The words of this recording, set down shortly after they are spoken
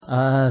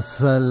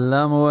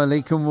Assalamu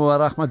alaikum wa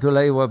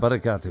rahmatullahi wa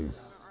barakatuh.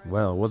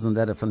 Well, wasn't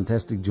that a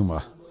fantastic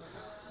Jummah?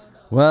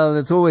 Well,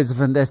 it's always a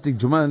fantastic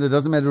Jummah, and it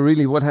doesn't matter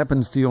really what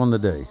happens to you on the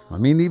day. I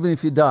mean, even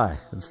if you die,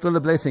 it's still a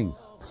blessing.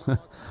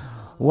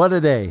 What a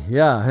day.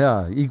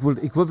 Yeah.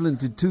 Equivalent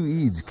to 2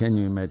 Eids, can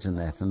you imagine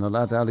that? And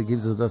Allah Ta'ala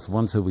gives it us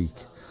once a week.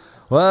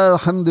 Well,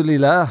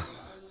 alhamdulillah,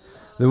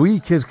 the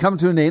week has come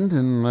to an end,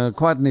 and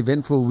quite an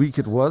eventful week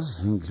it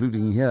was,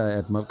 including here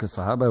at Markaz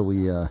Sahaba.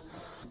 We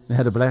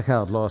had a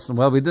blackout last night.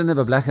 Well, we didn't have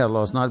a blackout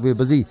last night. We were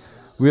busy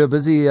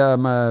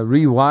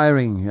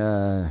rewiring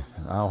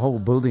our whole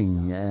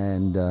building,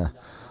 and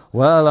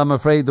well, I'm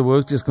afraid the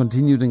work just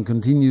continued.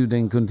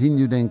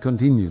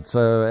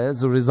 So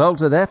as a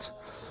result of that,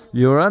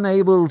 you're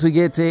unable to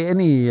get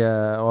any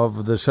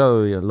of the show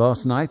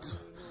last night.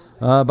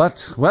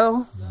 But,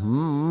 well,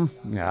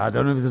 I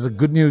don't know if this is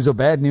good news or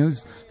bad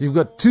news. You've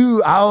got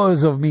 2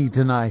 hours of me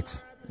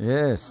tonight.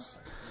 Yes.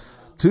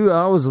 2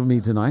 hours of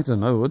me tonight. And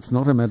no, it's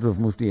not a matter of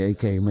Mufti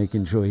AK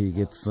making sure he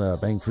gets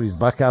bang for his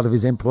buck out of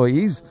his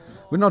employees.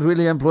 We're not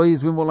really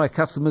employees. We're more like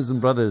customers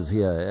and brothers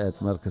here at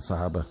Markaz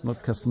Sahaba.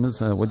 Not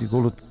customers. What do you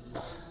call it?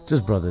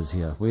 Just brothers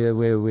here. We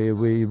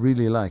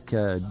really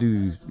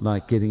do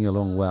like getting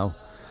along well.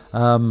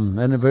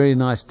 And a very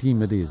nice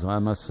team it is, I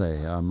must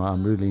say.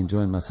 I'm really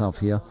enjoying myself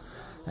here.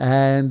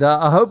 And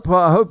I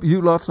hope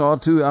you lot are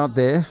too out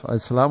there.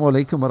 Assalamu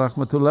alaikum wa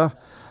rahmatullah.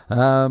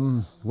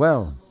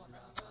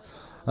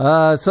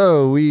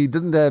 So we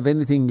didn't have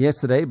anything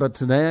yesterday, but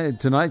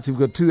tonight you've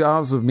got 2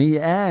 hours of me,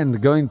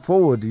 and going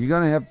forward you're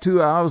going to have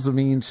 2 hours of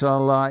me,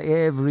 inshallah,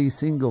 every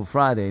single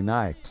Friday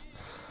night.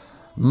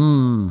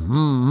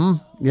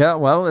 Yeah,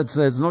 well, it's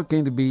not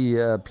going to be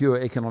a pure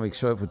economic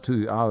show for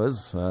 2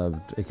 hours.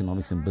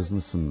 Economics and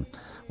business and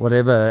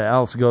whatever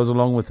else goes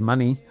along with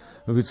money,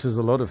 which is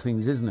a lot of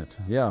things, isn't it?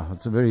 Yeah,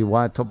 it's a very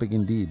wide topic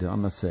indeed, I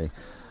must say.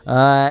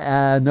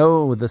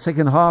 No, the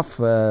second half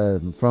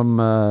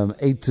from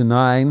 8 to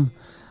 9,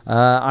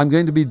 I'm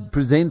going to be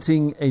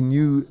presenting a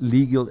new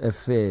legal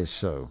affairs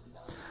show.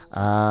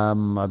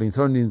 I've been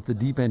thrown into the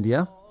deep end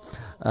here.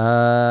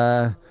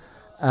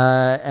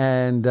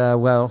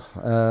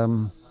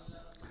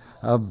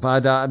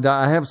 But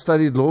I have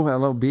studied law,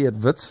 LLB at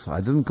Wits.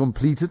 I didn't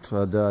complete it.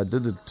 I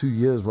did it 2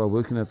 years while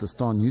working at the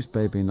Star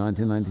newspaper in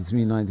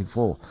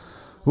 1993-94.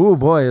 Oh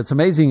boy, it's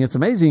amazing. It's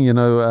amazing,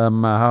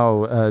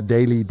 how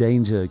daily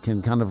danger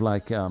can kind of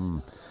like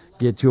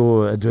get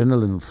your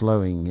adrenaline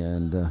flowing.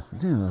 And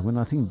when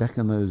I think back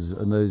on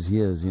those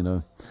years,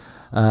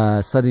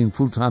 studying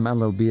full-time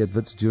LLB at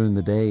Wits during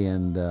the day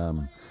and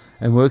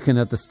working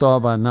at the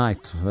Star by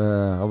night.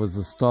 I was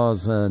the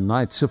Star's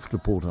night shift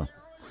reporter.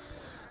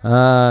 So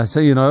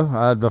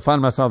I'd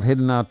find myself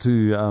heading out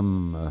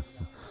to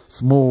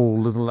small,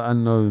 little,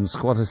 unknown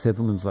squatter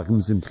settlements like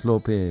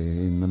Mzimhlope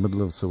in the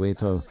middle of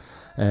Soweto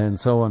and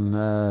so on,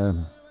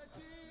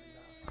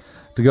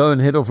 to go and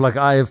head off like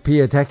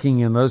IFP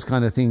attacking and those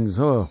kind of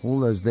things. Oh, all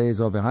those days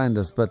are behind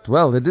us. But,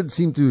 well, they did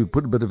seem to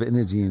put a bit of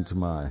energy into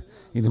my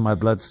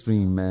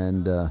bloodstream,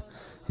 and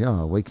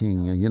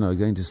waking,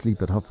 going to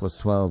sleep at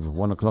 12:30,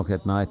 1 o'clock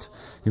at night,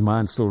 your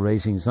mind's still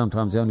racing.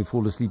 Sometimes you only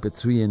fall asleep at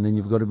 3, and then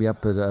you've got to be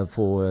up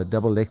for a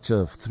double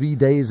lecture 3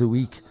 days a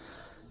week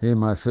in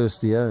my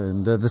first year.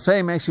 And the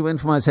same actually went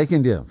for my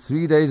second year.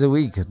 3 days a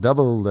week,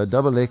 double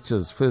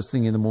lectures, first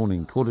thing in the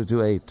morning,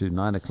 7:45 to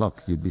 9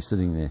 o'clock, you'd be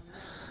sitting there.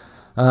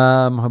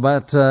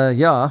 It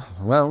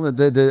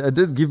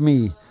did give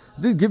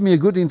me a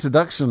good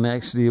introduction,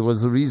 actually. It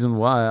was the reason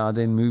why I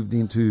then moved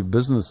into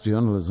business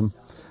journalism.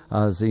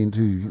 I was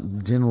into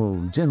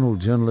general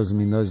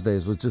journalism in those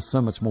days. Was just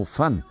so much more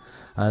fun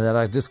that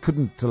I just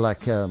couldn't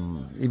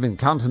even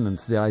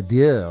countenance the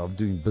idea of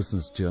doing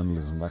business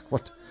journalism. Like,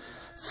 what?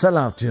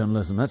 Sellout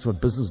journalism, that's what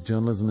business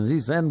journalism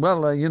is. And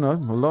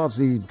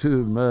largely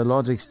to a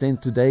large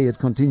extent today it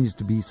continues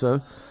to be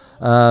so.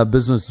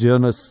 Business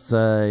journalists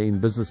in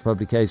business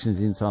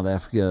publications in South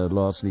Africa are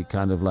largely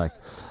kind of like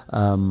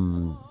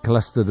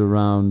clustered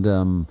around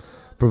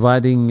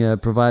providing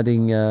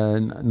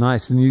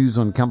nice news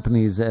on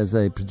companies as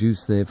they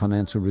produce their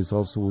financial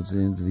results towards the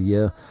end of the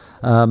year.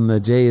 The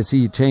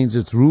JSE changed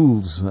its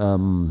rules,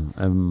 when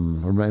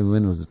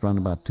was it? Around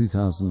about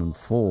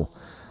 2004,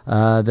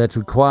 that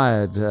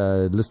required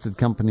listed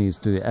companies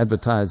to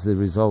advertise their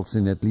results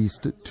in at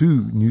least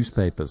 2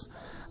 newspapers.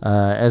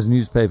 As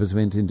newspapers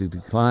went into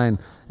decline,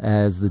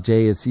 as the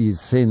JSE's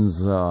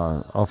SENS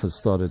office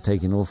started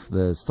taking off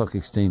the Stock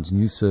Exchange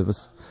News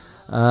Service.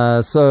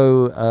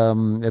 So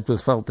it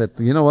was felt that,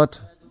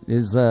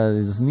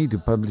 this need to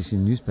publish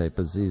in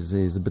newspapers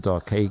is a bit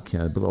archaic,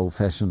 a bit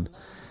old-fashioned.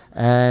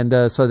 And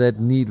so that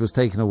need was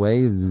taken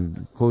away,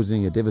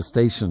 causing a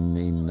devastation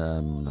in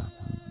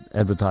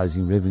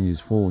advertising revenues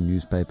for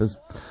newspapers.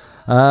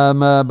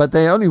 But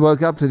they only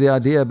woke up to the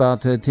idea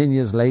about 10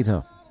 years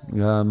later.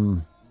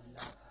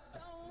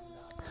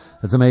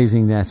 It's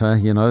amazing that,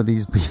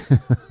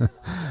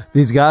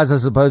 these guys are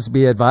supposed to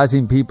be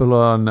advising people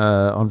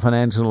on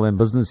financial and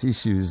business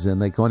issues,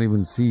 and they can't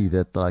even see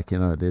that,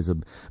 there's a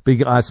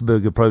big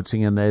iceberg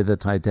approaching and they're the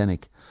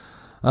Titanic.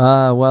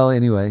 Well,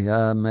 anyway,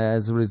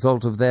 as a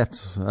result of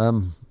that,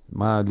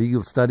 my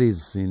legal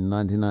studies in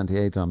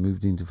 1998, I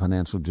moved into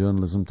financial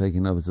journalism,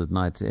 taking over as the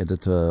night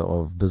editor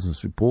of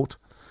Business Report.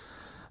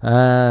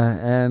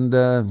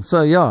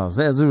 So, yeah,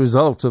 as a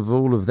result of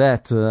all of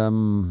that,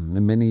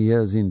 many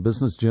years in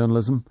business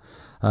journalism,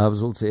 I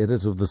was also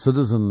editor of The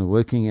Citizen,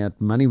 working at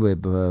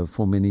MoneyWeb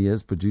for many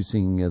years,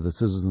 producing the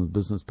Citizen's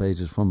business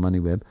pages from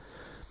MoneyWeb.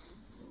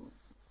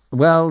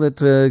 Well, it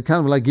kind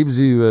of like gives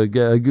you a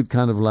good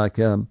kind of like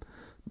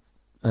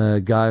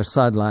guy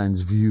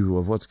sidelines view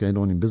of what's going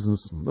on in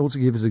business. It also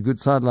gives a good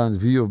sidelines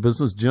view of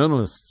business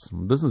journalists.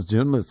 Business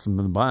journalists,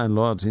 by and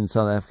large, in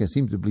South Africa,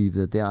 seem to believe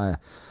that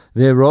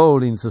their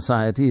role in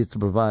society is to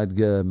provide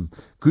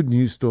good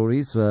news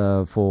stories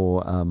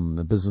for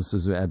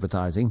businesses who are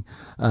advertising,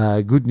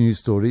 good news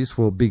stories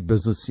for big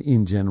business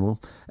in general,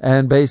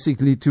 and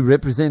basically to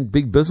represent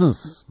big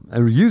business,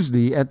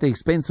 usually at the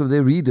expense of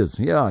their readers.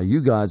 Yeah,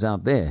 you guys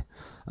out there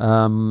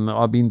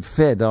are being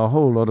fed a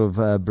whole lot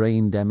of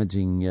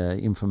brain-damaging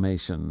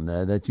information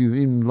that you,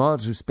 in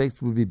large respects,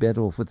 would be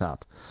better off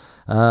without.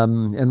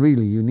 And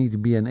really, you need to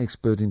be an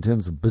expert in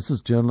terms of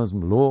business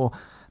journalism, law,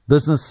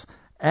 business,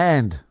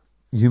 and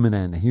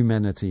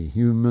humanity,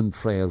 human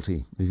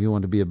frailty, if you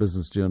want to be a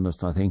business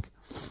journalist, I think.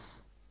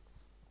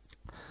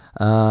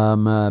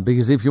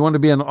 Because if you want to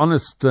be an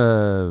honest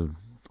to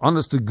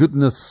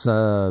goodness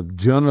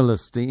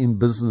journalist in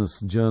business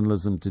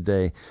journalism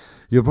today,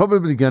 you're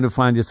probably going to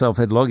find yourself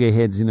at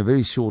loggerheads in a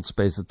very short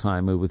space of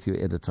time with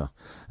your editor,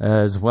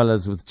 as well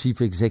as with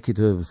chief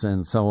executives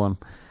and so on.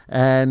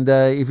 And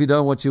if you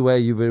don't watch your way,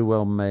 you very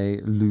well may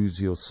lose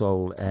your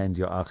soul and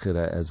your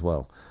akhirah as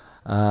well.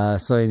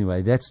 So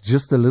anyway, that's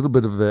just a little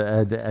bit of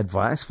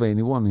advice for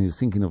anyone who's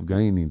thinking of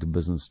going into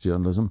business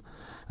journalism.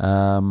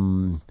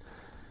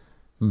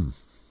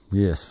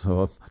 Yes,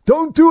 so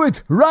don't do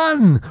it!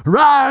 Run!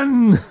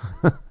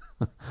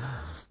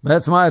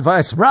 That's my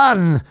advice.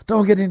 Run!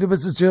 Don't get into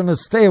business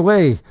journalism. Stay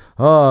away.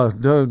 Oh,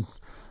 don't.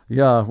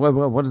 Yeah,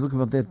 what is it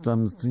about that?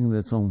 I'm singing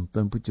that song,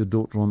 Don't Put Your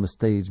Daughter on the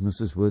Stage,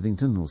 Mrs.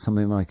 Worthington, or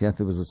something like that.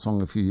 There was a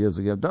song a few years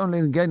ago. Don't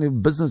let her get into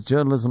business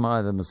journalism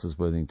either, Mrs.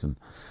 Worthington.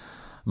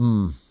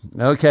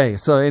 Okay,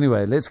 so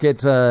anyway, let's get,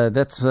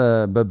 that's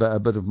a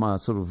bit of my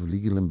sort of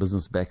legal and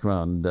business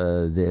background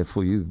there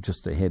for you,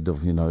 just ahead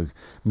of,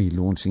 me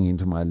launching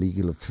into my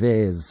legal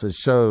affairs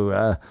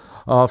show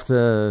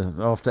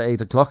after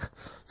 8 o'clock.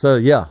 So,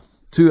 yeah,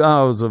 2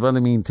 hours of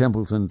Alameen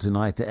Templeton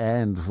tonight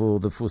and for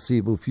the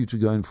foreseeable future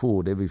going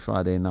forward every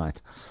Friday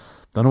night.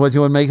 Don't know what you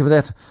want to make of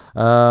that.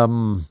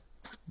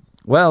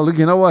 Well, look,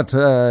 you know what?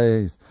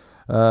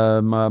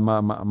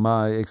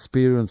 My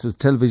experience with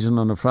television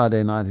on a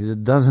Friday night is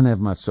it doesn't have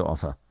much to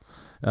offer.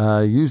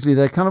 Usually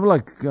they're kind of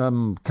like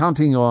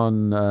counting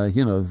on,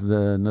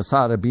 the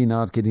Nasara being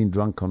out getting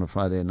drunk on a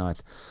Friday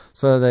night.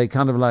 So they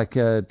kind of like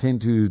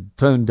tend to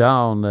tone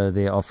down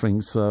their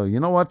offerings. So you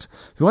know what?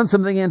 If you want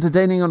something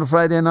entertaining on a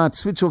Friday night,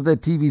 switch off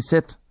that TV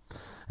set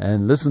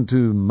and listen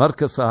to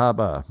Marka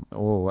Sahaba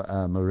or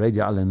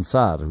Radio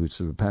Al-Ansar, which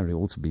has apparently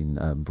also been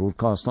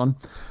broadcast on.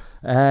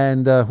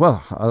 And,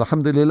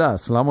 alhamdulillah,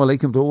 assalamu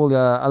alaikum to all the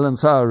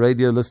Al-Ansar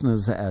radio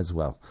listeners as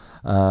well.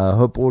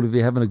 Hope all of you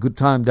are having a good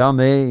time down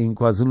there in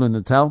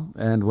KwaZulu-Natal.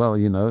 And, well,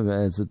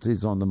 as it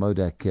is on the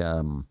Modak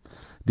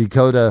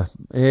decoder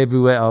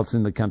everywhere else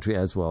in the country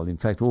as well. In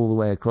fact, all the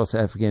way across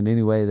Africa and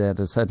anywhere that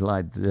a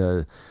satellite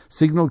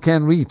signal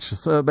can reach.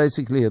 So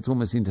basically, it's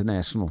almost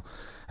international.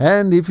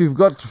 And if you've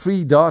got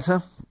free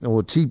data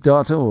or cheap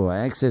data or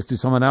access to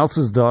someone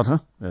else's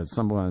data, as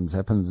sometimes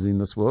happens in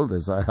this world,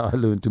 as I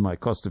learned to my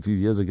cost a few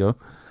years ago,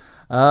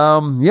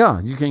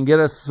 you can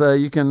get us,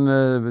 you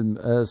can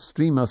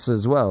stream us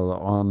as well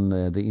on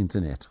the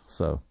internet.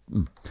 So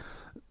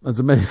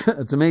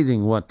it's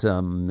amazing what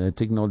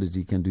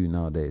technology can do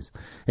nowadays.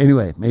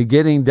 Anyway,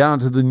 getting down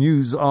to the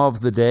news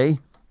of the day.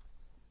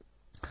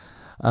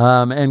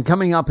 And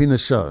coming up in the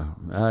show,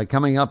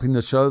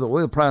 the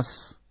oil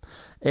price,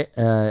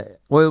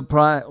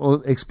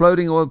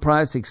 exploding oil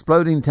price,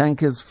 exploding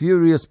tankers,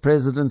 furious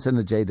presidents, and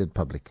a jaded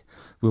public.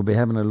 We'll be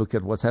having a look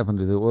at what's happened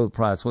to the oil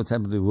price, what's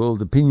happened to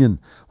world opinion,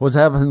 what's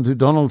happened to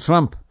Donald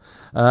Trump.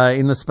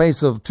 In the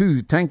space of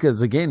 2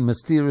 tankers, again,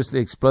 mysteriously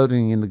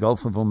exploding in the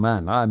Gulf of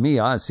Oman. I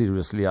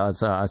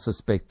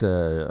suspect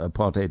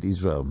apartheid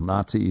Israel,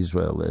 Nazi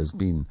Israel, has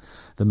been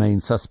the main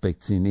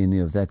suspects in any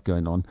of that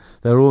going on.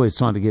 They're always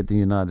trying to get the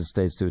United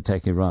States to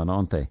attack Iran,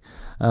 aren't they?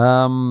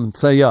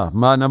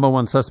 My number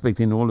one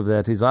suspect in all of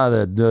that is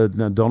either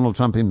Donald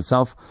Trump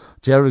himself,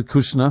 Jared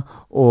Kushner,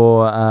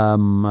 or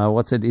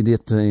what's that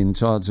idiot in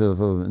charge of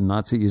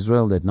Nazi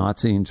Israel, that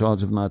Nazi in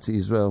charge of Nazi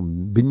Israel,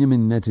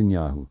 Benjamin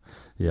Netanyahu.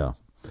 Yeah.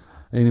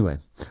 Anyway,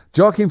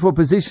 jockeying for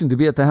position to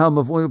be at the helm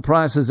of oil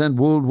prices and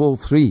World War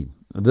III.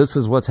 This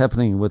is what's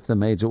happening with the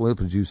major oil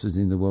producers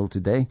in the world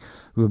today.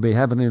 We'll be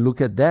having a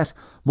look at that.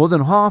 More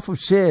than half of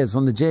shares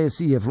on the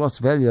JSE have lost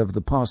value over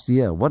the past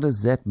year. What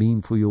does that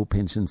mean for your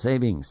pension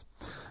savings?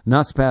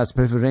 Naspers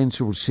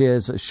preferential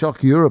shares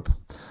shock Europe.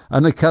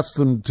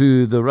 Unaccustomed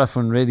to the rough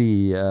and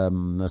ready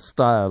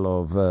style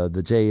of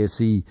the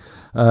JSE,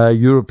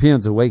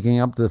 Europeans are waking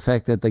up to the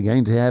fact that they're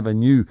going to have a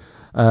new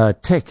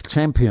tech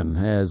champion,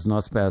 as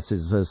Naspers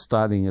is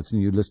starting its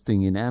new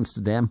listing in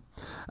Amsterdam.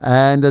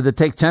 And the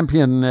tech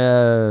champion,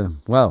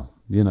 well,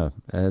 you know,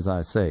 as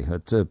I say,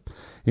 it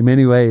in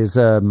many ways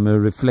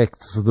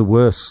reflects the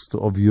worst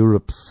of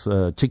Europe's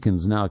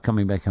chickens now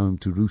coming back home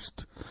to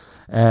roost.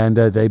 And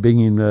they bring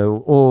in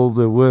all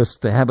the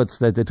worst habits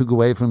that they took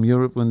away from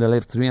Europe when they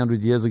left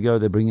 300 years ago.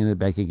 They're bringing it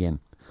back again.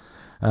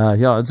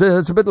 Yeah,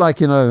 it's a bit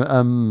like, you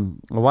know,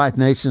 white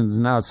nations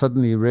now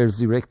suddenly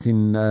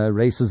resurrecting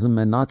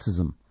racism and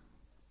Nazism.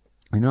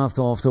 You know,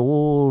 after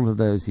all of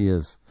those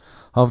years,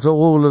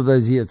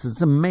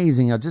 it's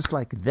amazing how just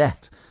like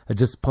that, it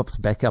just pops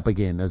back up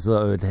again as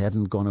though it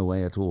hadn't gone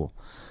away at all.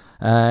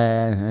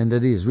 And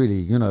it is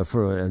really, you know,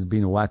 as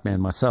being a white man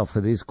myself,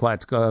 it is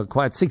quite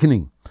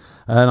sickening.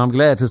 And I'm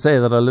glad to say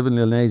that I live in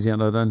Lenasia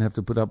and I don't have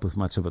to put up with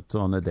much of it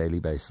on a daily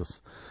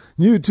basis.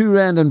 New 2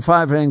 Rand and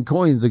 5 Rand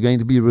coins are going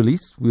to be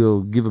released.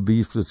 We'll give a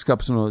brief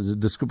description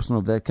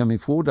of that coming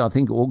forward. I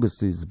think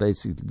August is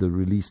basically the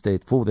release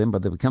date for them,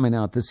 but they were coming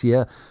out this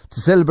year to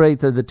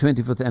celebrate the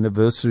 25th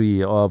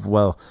anniversary of,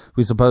 well,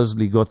 we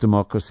supposedly got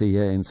democracy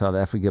here in South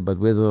Africa, but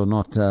whether or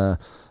not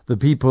the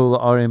people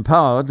are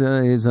empowered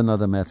is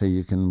another matter.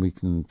 We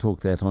can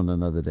talk that on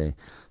another day.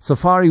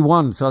 Safari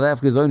 1, South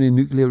Africa's only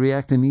nuclear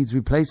reactor, needs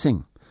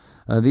replacing.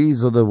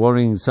 These are the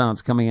worrying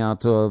sounds coming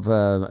out of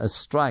a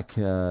strike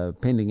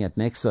pending at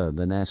NECSA,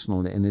 the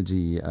National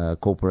Energy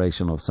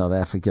Corporation of South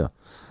Africa,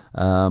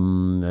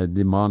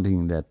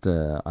 demanding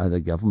that either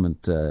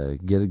government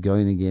get it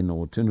going again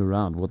or turn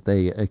around what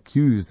they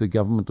accuse the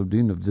government of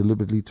doing, of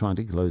deliberately trying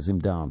to close them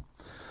down.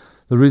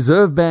 The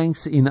reserve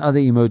banks in other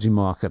emerging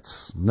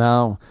markets.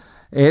 Now,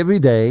 every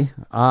day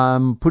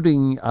I'm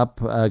putting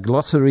up a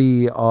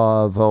glossary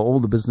of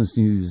all the business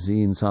news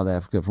in South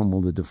Africa from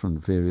all the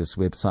different various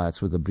websites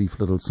with a brief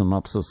little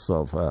synopsis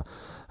of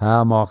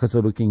how markets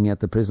are looking at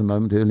the present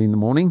moment early in the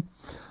morning.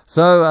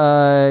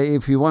 So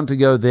if you want to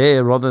go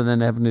there rather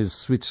than having to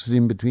switch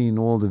in between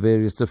all the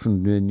various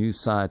different news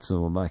sites,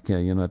 or like,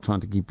 you know,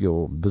 trying to keep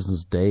your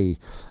business day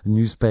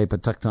newspaper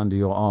tucked under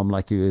your arm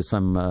like you're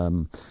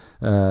some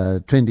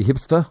trendy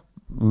hipster.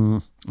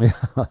 Yeah.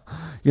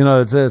 You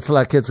know,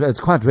 it's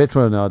quite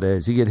retro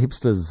nowadays. You get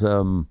hipsters.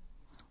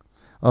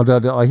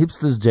 Are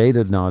hipsters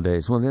jaded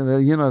nowadays? Well,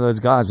 you know, those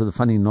guys with the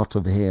funny knot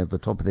of hair at the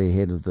top of their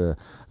head, with the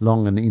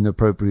long and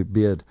inappropriate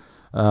beard.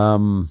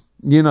 You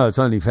know, it's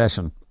only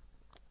fashion.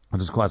 It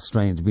was quite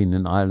strange being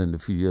in Ireland a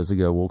few years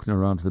ago, walking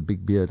around with a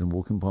big beard and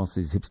walking past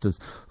these hipsters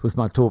with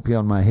my torpy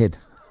on my head.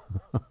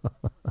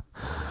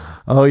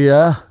 Oh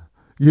yeah?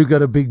 You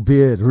got a big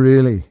beard,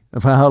 really?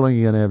 For how long are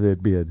you going to have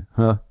that beard?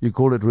 Huh? You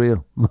call it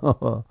real?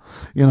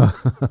 You know,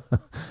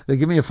 they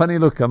give me a funny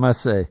look, I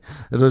must say.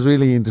 It was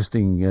really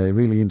interesting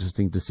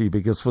to see,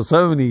 because for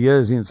so many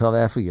years in South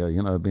Africa,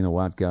 you know, I've been a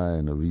white guy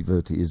and a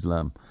revert to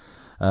Islam.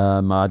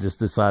 I just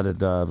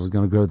decided I was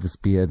going to grow this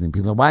beard, and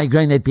people are, why are you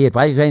growing that beard?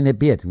 Why are you growing that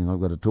beard? You know,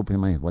 I've got a top in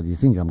my head. Why do you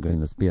think I'm growing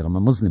this beard? I'm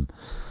a Muslim.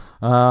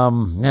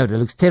 No, it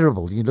looks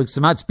terrible. You look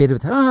so much better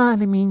with,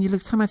 Alameen, you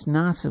look so much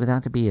nicer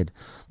without a beard.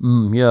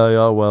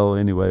 Yeah, well,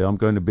 anyway, I'm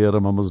going to beard,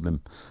 I'm a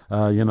Muslim.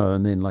 You know,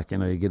 and then, like, you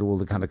know, you get all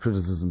the kind of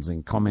criticisms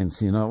and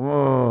comments, you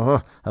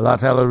know, Allah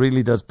Ta'ala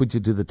really does put you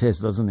to the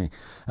test, doesn't he?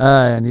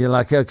 And you're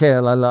like, okay,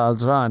 I'll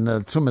try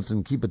and trim it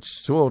and keep it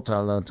short.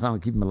 I'll try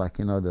and keep them like,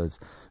 you know,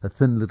 a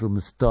thin little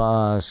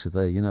moustache,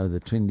 you know, the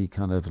trendy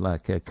kind of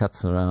like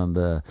cuts around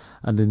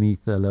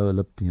underneath the lower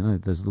lip, you know,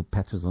 those little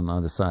patches on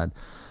either side.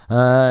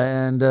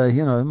 And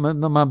you know,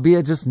 my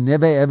beard just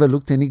never ever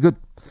looked any good.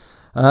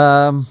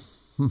 And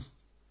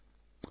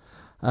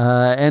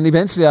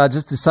eventually I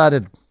just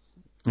decided,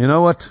 you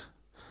know what?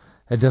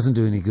 It doesn't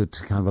do any good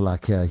to kind of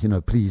like, you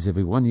know, please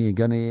everyone. You're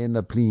going to end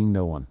up pleasing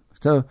no one.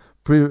 So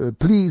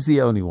please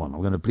the only one.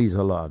 I'm going to please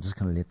Allah. I'm just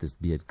going to let this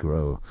beard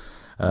grow.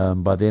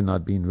 By then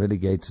I'd been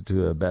relegated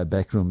to a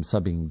backroom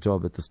subbing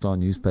job at the Star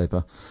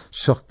newspaper.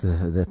 Shocked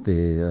that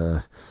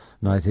the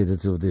night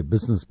editor of their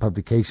business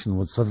publication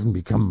would suddenly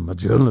become a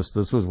journalist.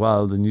 This was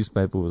while the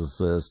newspaper was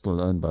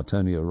still owned by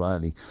Tony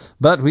O'Reilly.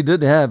 But we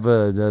did have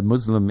a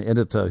Muslim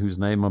editor whose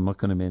name I'm not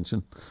going to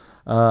mention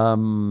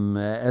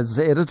as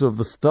the editor of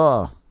the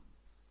Star.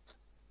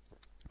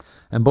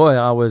 And boy,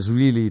 I was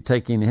really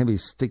taking a heavy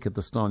stick at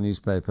the Star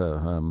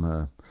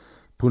newspaper,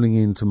 pulling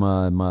into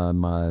my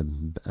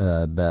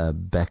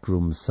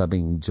backroom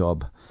subbing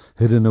job,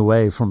 hidden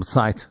away from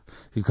sight.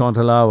 You can't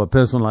allow a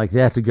person like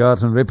that to go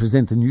out and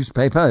represent the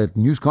newspaper at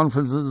news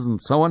conferences and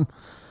so on.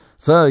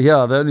 So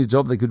yeah, the only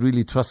job they could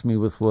really trust me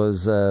with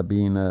was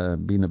being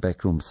a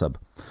backroom sub,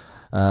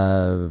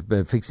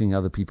 fixing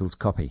other people's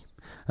copy.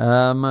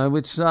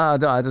 which I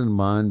didn't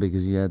mind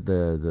because you had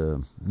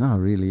no,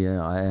 really,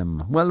 I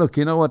am. Well, look,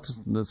 you know what?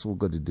 That's all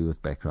got to do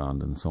with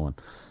background and so on.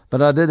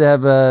 But I did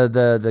have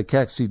the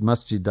Kak Street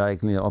Masjid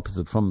directly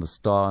opposite from the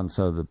Star, and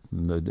so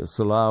the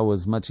Salah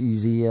was much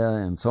easier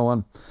and so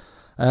on.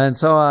 And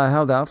so I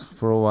held out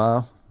for a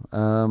while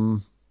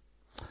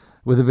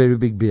with a very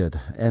big beard.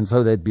 And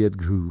so that beard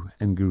grew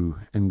and grew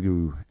and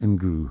grew and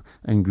grew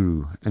and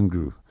grew and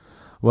grew.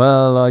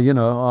 Well,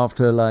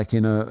 after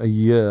a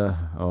year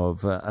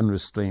of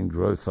unrestrained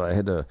growth, I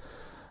had a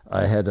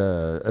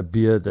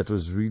beard that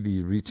was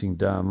really reaching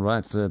down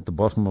right at the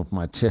bottom of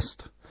my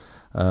chest,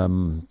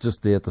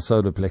 just there at the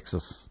solar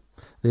plexus,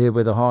 there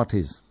where the heart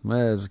is.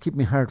 Well, it keep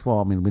me heart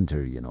warm in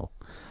winter,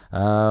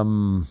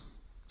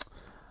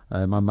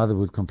 my mother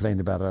would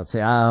complain about it. I'd say,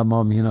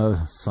 Mom,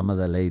 some of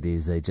the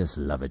ladies, they just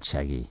love it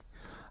shaggy.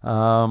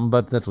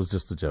 But that was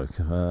just a joke.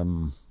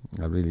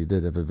 I really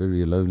did have a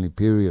very lonely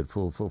period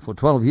for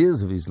 12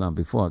 years of Islam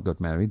before I got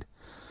married.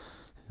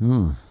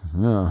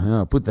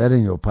 Yeah, put that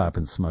in your pipe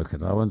and smoke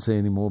it. I won't say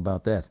any more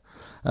about that.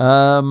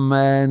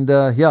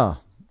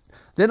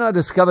 Then I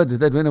discovered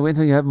that when I went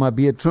to have my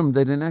beard trimmed,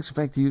 that in actual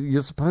fact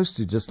you're supposed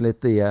to just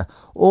let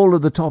all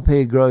of the top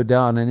hair grow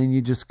down, and then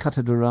you just cut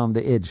it around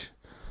the edge.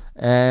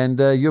 And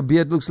your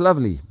beard looks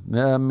lovely.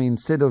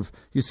 Instead of,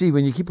 you see,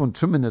 when you keep on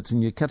trimming it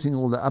and you're cutting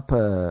all the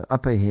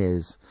upper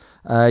hairs,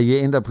 you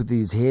end up with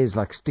these hairs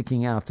like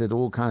sticking out at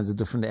all kinds of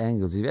different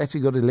angles. You've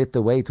actually got to let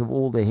the weight of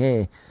all the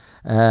hair,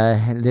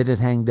 let it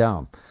hang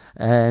down.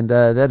 And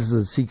that is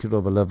the secret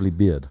of a lovely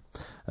beard.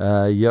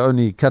 You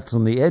only cut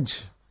on the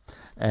edge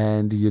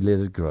and you let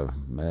it grow.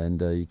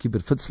 And you keep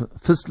it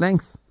fist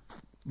length.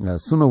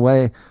 Sunnah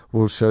way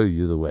will show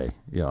you the way.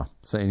 Yeah.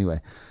 So anyway,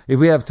 if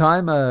we have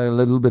time, a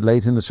little bit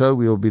late in the show,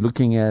 we will be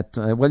looking at,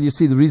 you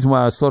see, the reason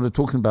why I started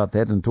talking about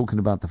that and talking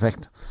about the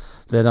fact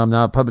that I'm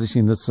now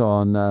publishing this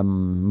on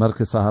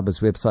Marcus Sahaba's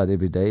website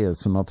every day, a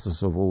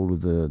synopsis of all of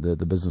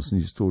the business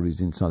news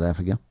stories in South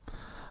Africa.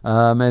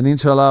 And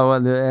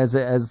inshallah,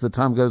 as the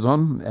time goes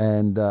on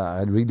and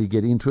I really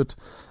get into it,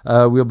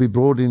 we'll be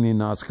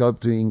broadening our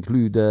scope to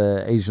include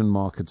Asian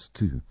markets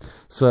too.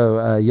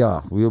 So,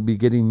 we'll be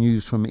getting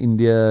news from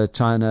India,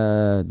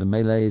 China, the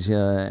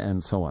Malaysia,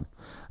 and so on.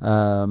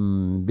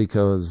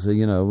 Because,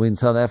 when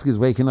South Africa is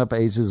waking up,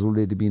 Asia's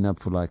already been up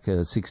for like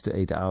 6 to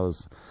 8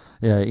 hours.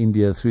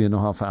 India,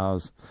 3.5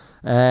 hours.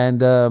 And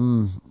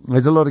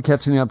there's a lot of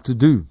catching up to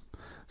do.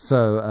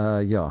 So,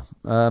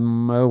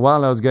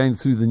 while I was going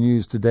through the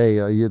news today,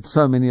 you had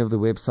so many of the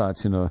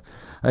websites,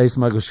 Ace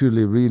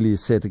Magashule really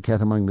set a cat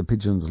among the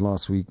pigeons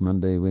last week,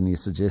 Monday, when he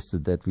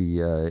suggested that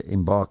we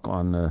embark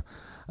on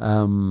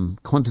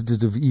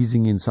quantitative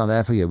easing in South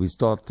Africa. We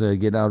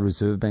get our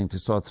Reserve Bank to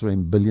start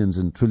throwing billions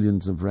and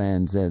trillions of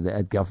rands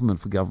at government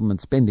for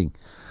government spending,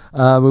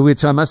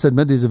 which I must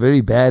admit is a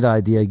very bad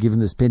idea given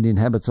the spending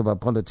habits of our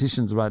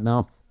politicians right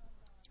now.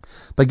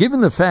 But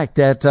given the fact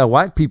that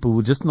white people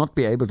will just not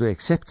be able to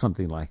accept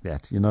something like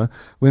that,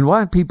 when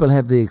white people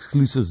have their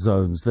exclusive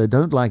zones, they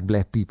don't like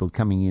black people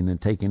coming in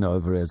and taking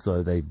over as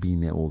though they've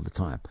been there all the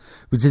time,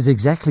 which is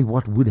exactly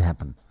what would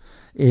happen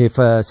if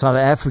South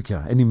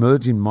Africa, an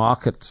emerging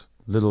market,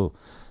 little,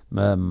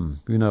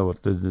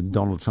 what the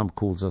Donald Trump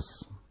calls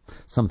us,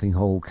 something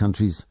whole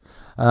countries,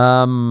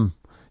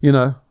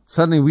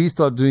 suddenly we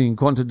start doing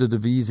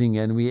quantitative easing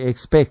and we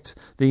expect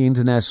the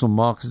international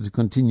markets to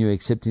continue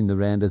accepting the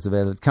rand as a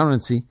valid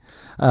currency.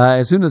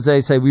 As soon as they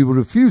say we will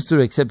refuse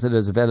to accept it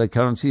as a valid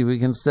currency, we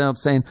can start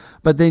saying,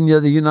 but then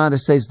the United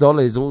States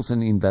dollar is also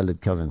an invalid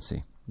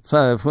currency.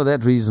 So for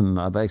that reason,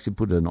 I've actually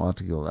put an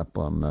article up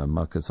on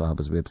Marcus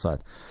Sahaba's website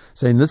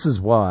saying this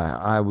is why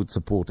I would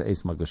support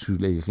Ace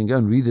Magashule. You can go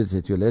and read it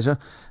at your leisure.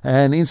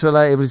 And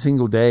inshallah, every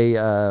single day,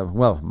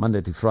 Monday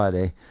to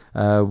Friday,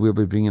 we'll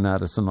be bringing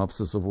out a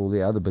synopsis of all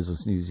the other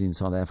business news in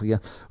South Africa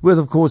with,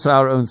 of course,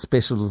 our own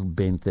special little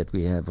bent that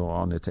we have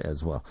on it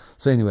as well.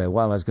 So anyway,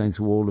 while I was going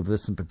through all of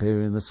this and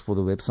preparing this for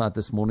the website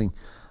this morning,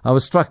 I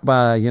was struck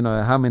by,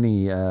 how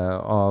many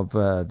of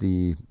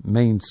the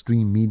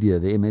mainstream media,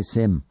 the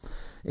MSM,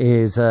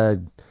 is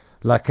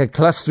like a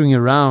clustering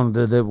around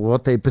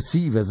what they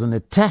perceive as an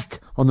attack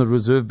on the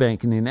Reserve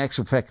Bank and in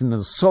actual fact an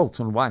assault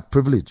on white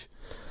privilege.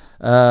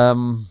 They're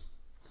all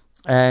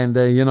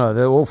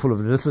full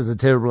of this is a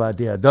terrible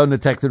idea. Don't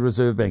attack the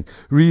Reserve Bank.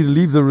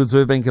 Leave the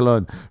Reserve Bank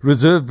alone.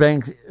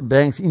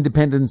 Bank's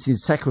independence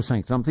is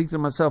sacrosanct. I'm thinking to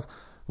myself,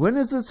 when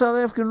is the South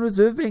African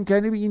Reserve Bank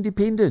going to be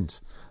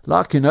independent?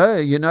 Like,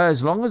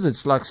 as long as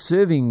it's like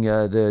serving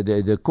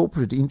the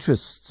corporate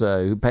interests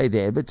who pay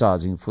the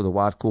advertising for the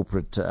white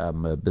corporate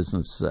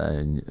business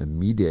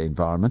media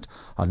environment,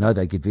 I know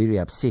they get very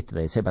upset.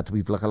 They say, but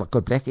we've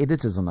got black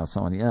editors and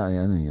so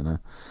on.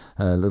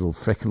 A little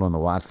freckle on the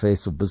white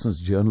face of business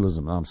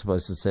journalism. I'm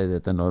supposed to say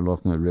that they're no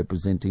longer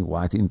representing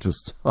white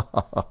interests.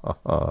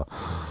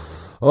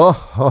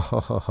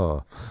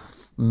 Oh,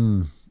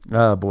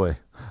 boy.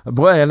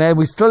 And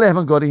we still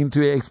haven't got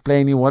into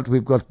explaining what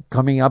we've got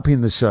coming up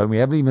in the show. We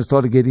haven't even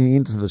started getting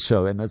into the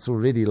show, and it's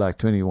already like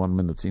 21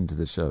 minutes into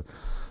the show.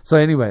 So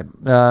anyway,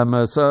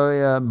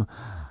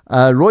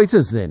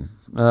 Reuters then.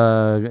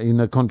 in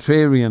a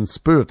contrarian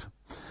spirit,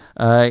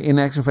 in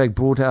actual fact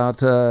brought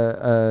out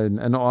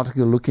an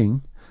article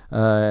looking,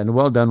 and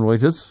well done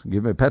Reuters,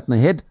 give me a pat on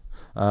the head.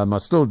 I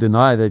still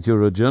deny that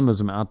you're a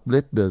journalism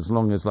outlet, but as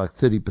long as like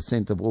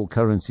 30% of all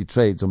currency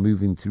trades are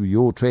moving through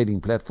your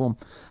trading platform,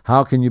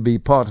 how can you be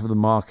part of the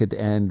market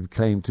and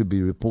claim to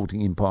be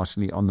reporting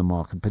impartially on the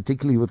market,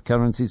 particularly with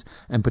currencies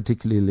and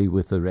particularly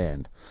with the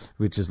rand,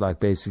 which is like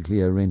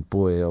basically a rent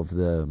boy of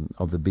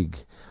the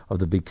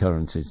big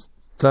currencies.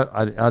 So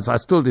I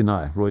still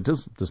deny,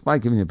 Reuters,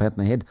 despite giving you a pat on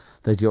the head,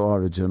 that you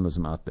are a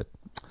journalism outlet.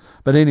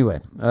 But anyway,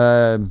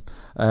 a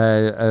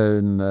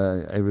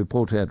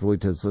reporter at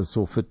Reuters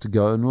saw fit to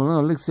go and,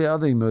 well, let's see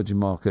other emerging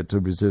market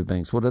reserve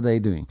banks. What are they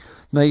doing?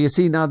 Now, you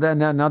see, now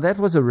that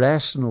was a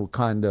rational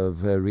kind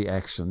of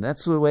reaction.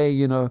 That's the way,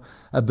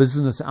 a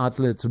business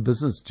outlet, a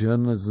business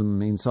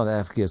journalism in South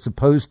Africa is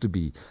supposed to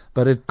be.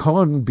 But it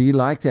can't be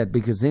like that,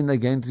 because then they're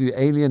going to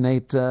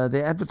alienate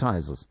their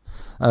advertisers.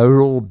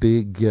 We're all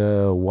big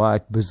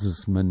white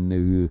businessmen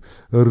who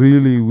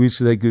really wish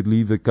they could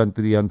leave the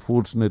country.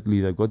 Unfortunately,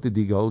 they've got to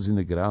dig holes in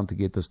the ground to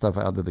get the stuff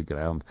out of the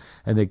ground,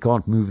 and they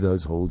can't move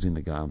those holes in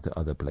the ground to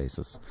other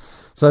places.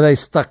 So they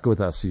stuck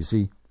with us, you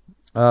see.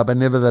 But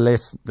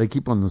nevertheless, they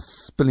keep on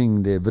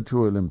spilling their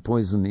vitriol and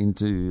poison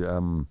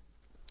into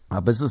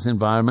our business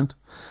environment.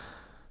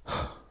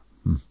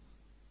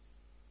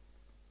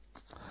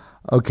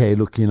 Okay,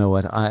 look, you know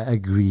what? I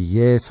agree.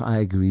 Yes, I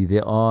agree.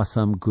 There are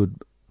some good,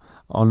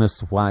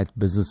 honest white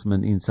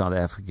businessmen in South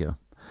Africa,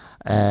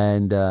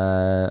 and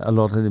a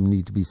lot of them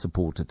need to be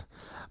supported.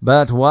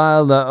 But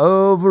while the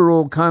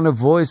overall kind of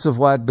voice of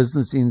white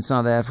business in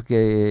South Africa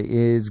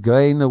is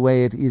going the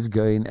way it is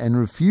going and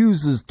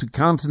refuses to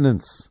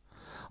countenance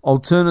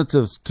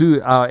alternatives to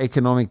our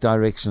economic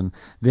direction,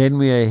 then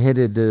we are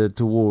headed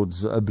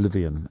towards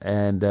oblivion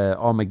and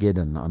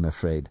Armageddon, I'm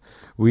afraid.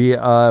 We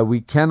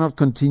cannot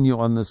continue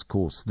on this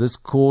course. This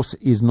course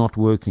is not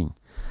working,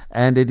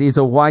 and it is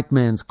a white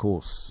man's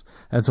course.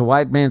 It's a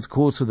white man's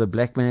course with a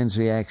black man's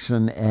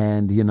reaction,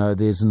 and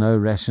there's no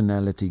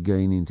rationality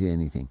going into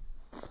anything.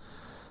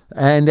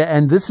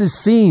 And this is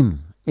seen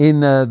in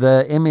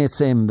the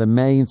MSM, the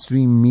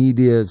mainstream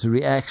media's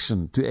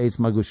reaction to Ace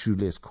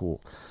Magoshule's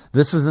call.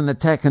 This is an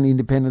attack on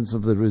independence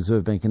of the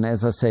Reserve Bank. And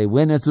as I say,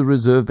 when has the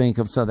Reserve Bank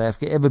of South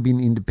Africa ever been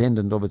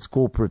independent of its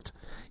corporate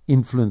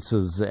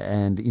influences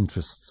and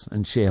interests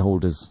and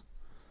shareholders?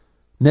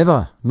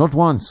 Never, not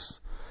once.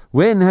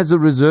 When has the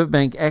Reserve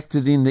Bank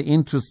acted in the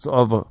interests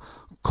of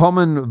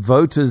common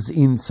voters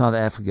in South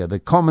Africa, the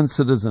common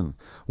citizen?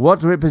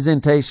 What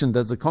representation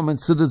does the common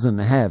citizen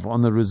have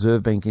on the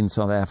Reserve Bank in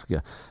South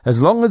Africa?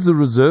 As long as the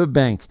Reserve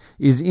Bank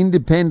is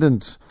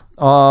independent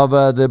of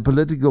the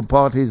political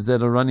parties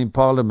that are running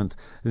parliament,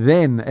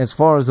 then as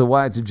far as the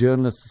white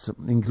journalists,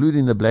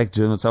 including the black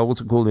journalists, I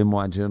also call them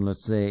white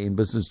journalists in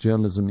business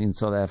journalism in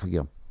South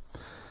Africa,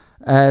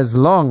 as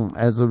long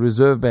as the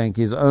Reserve Bank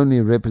is only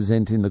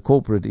representing the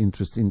corporate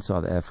interest in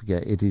South Africa,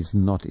 it is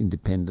not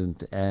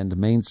independent, and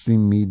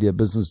mainstream media,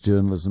 business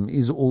journalism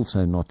is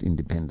also not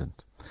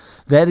independent.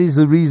 That is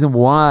the reason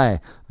why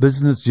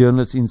business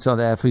journalists in South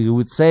Africa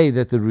would say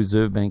that the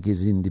Reserve Bank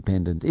is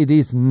independent. It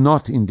is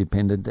not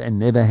independent and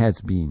never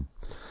has been.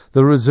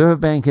 The Reserve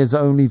Bank has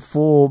only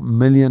 4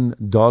 million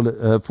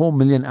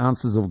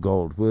ounces of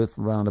gold, worth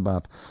around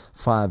about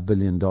 $5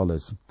 billion,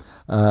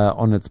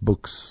 on its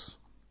books.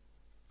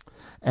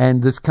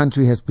 And this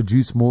country has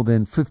produced more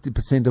than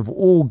 50% of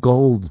all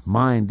gold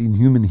mined in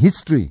human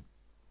history.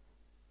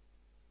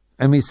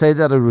 And we say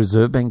that a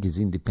Reserve Bank is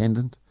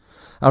independent.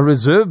 Our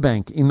Reserve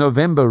Bank in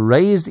November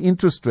raised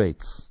interest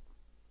rates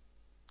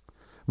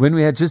when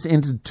we had just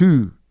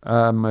entered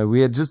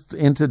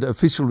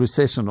official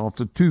recession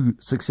after 2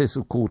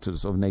 successive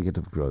quarters of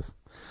negative growth.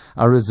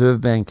 Our Reserve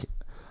Bank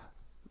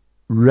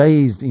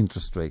raised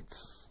interest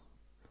rates.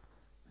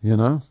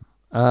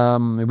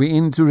 We're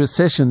into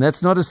recession.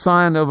 That's not a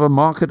sign of a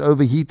market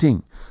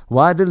overheating.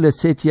 Why did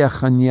Lesetja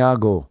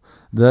Kganyago,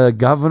 the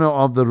governor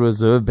of the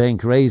Reserve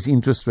Bank, raise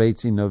interest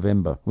rates in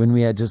November when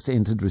we had just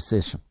entered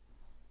recession?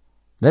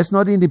 That's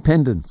not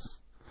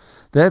independence.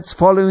 That's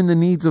following the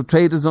needs of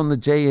traders on the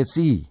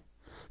JSE,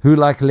 who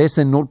like less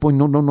than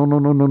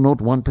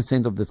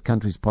 0.00001% of this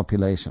country's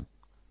population.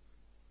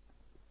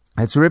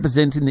 It's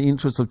representing the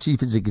interests of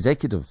chief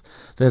executives.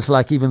 There's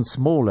like even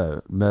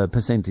smaller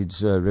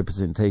percentage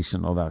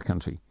representation of our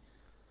country.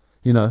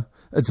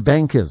 It's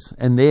bankers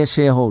and their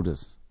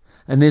shareholders.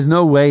 And there's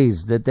no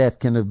ways that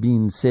can have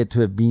been said to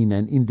have been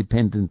an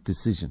independent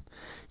decision.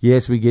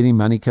 Yes, we're getting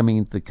money coming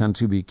into the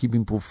country. We're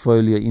keeping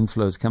portfolio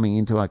inflows coming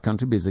into our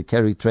country because the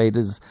carry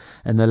traders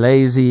and the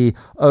lazy,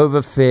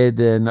 overfed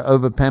and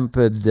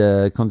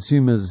overpampered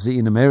consumers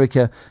in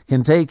America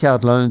can take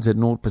out loans at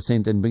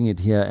 0% and bring it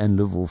here and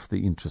live off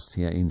the interest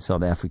here in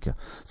South Africa.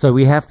 So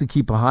we have to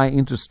keep a high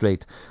interest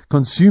rate.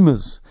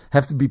 Consumers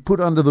have to be put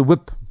under the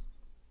whip.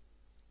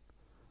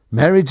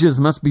 Marriages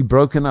must be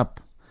broken up.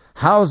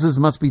 Houses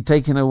must be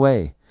taken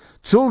away.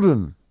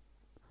 Children,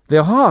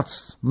 their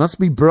hearts must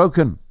be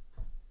broken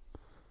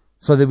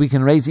so that we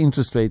can raise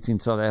interest rates in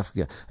South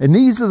Africa. And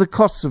these are the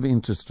costs of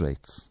interest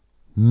rates.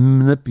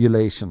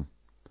 manipulation.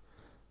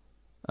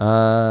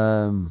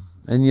 And,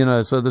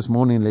 so this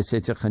morning,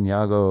 Lesetja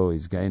Khanyago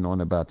is going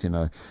on about,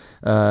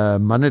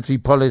 monetary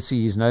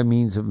policy is no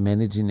means of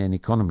managing an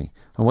economy.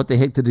 And what the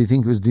heck did he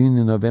think he was doing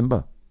in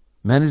November?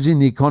 Managing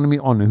the economy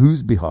on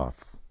whose behalf?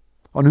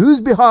 On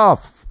whose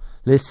behalf?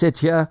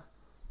 Lesetja.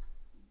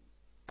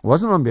 It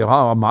wasn't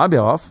on my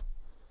behalf.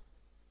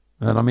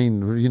 And I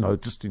mean,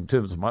 just in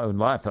terms of my own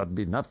life, that'd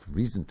be enough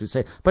reason to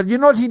say, but you're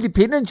not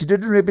independent, you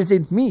didn't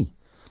represent me.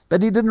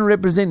 But he didn't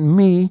represent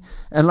me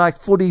and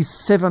like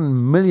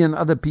 47 million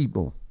other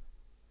people.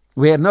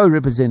 We had no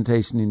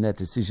representation in that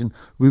decision.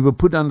 We were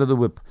put under the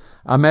whip.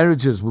 Our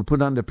marriages were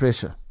put under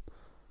pressure.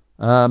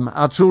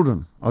 Our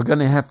children are going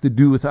to have to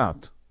do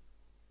without.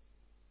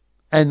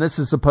 And this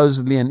is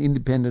supposedly an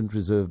independent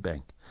Reserve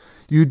Bank.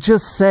 You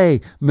just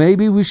say,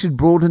 maybe we should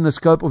broaden the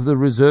scope of the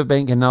Reserve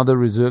Bank, and now the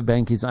Reserve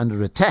Bank is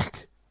under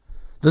attack.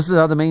 This is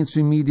how the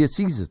mainstream media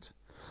sees it.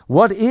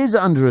 What is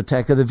under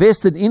attack are the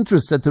vested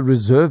interests that the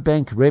Reserve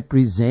Bank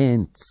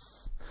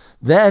represents.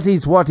 That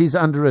is what is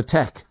under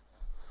attack.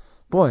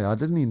 Boy, I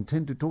didn't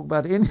intend to talk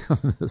about any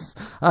of this.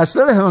 I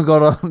still haven't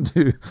got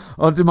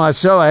onto my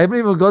show. I haven't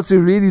even got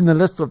through reading the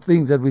list of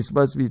things that we're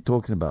supposed to be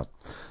talking about.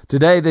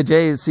 Today, the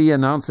JSE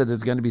announced that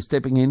it's going to be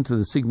stepping into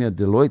the Signia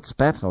Deloitte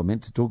spat. I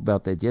meant to talk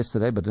about that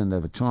yesterday, but didn't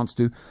have a chance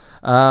to.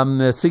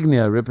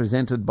 Signia,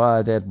 represented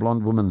by that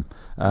blonde woman,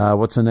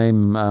 what's her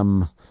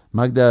name?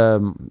 Magda,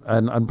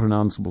 an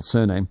unpronounceable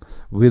surname,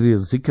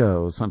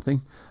 Wirizika or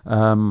something.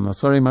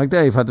 Sorry,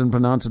 Magda, if I didn't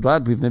pronounce it right.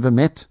 We've never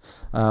met.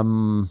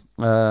 All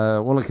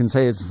I can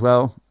say is,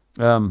 well,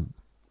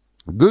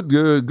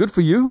 good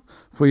for you,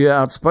 for your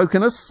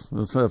outspokenness.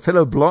 It's a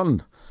fellow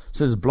blonde.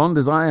 She's as blonde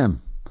as I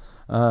am.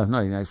 No,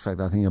 in fact,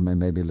 I think I'm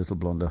maybe a little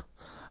blonder.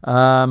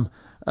 Good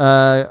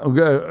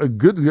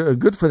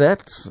for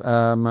that.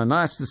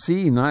 Nice to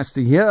see, nice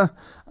to hear.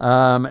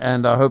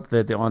 And I hope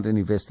that there aren't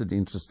any vested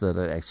interests that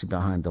are actually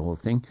behind the whole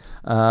thing.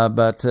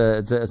 But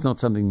it's not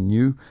something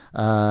new.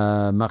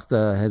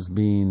 Magda has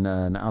been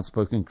an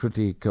outspoken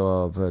critic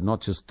of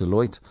not just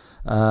Deloitte,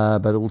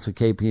 but also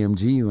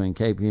KPMG, when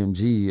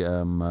KPMG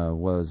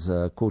was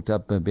caught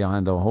up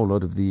behind a whole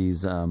lot of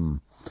these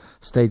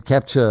state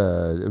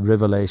capture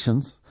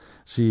revelations.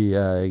 She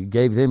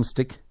gave them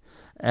stick.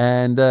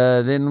 And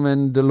then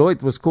when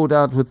Deloitte was caught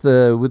out with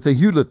the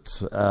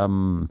Hewlett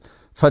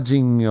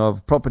fudging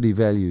of property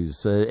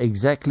values,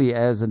 exactly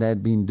as it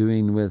had been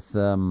doing with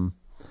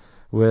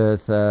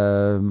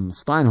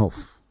Steinhoff,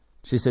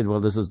 she said, well,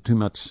 this is too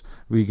much.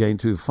 We're going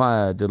to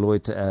fire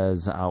Deloitte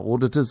as our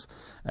auditors.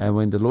 And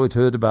when Deloitte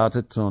heard about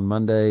it on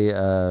Monday,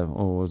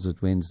 or was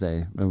it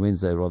Wednesday?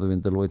 Wednesday, rather,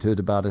 when Deloitte heard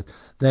about it,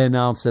 they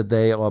announced that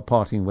they are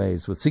parting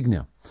ways with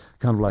Signia.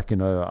 Kind of like,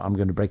 I'm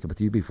going to break up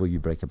with you before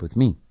you break up with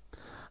me.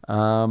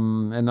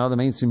 And now the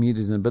mainstream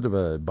media is in a bit of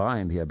a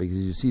bind here, because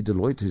you see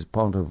Deloitte is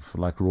part of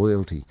like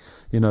royalty.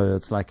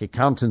 It's like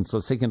accountants are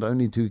second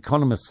only to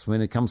economists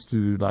when it comes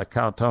to like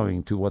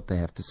kowtowing to what they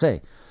have to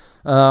say.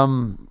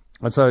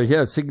 And so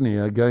here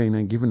Signia are going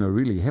and giving a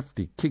really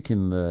hefty kick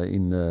in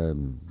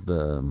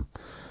the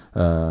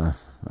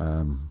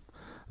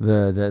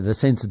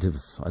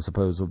sensitives, I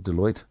suppose, of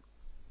Deloitte.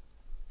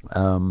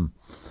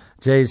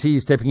 JSE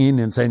is stepping in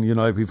and saying,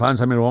 if we find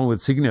something wrong with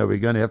Signia, we're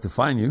going to have to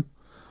fine you.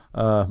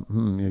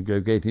 You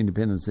go get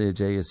independence there,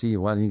 JSE.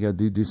 Why don't you go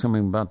do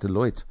something about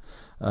Deloitte?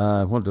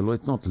 Well,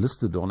 Deloitte's not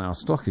listed on our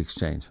stock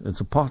exchange.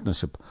 It's a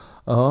partnership.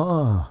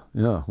 Oh,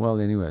 yeah. Well,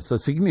 anyway, so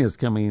Signia is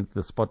coming into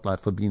the spotlight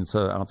for being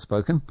so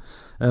outspoken.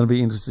 And it'll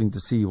be interesting to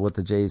see what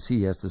the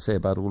JSE has to say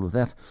about all of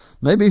that.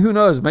 Maybe, who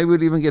knows, maybe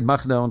we'll even get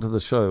Magda onto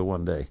the show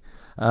one day.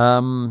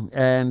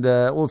 And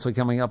also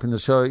coming up in the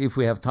show, if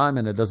we have time,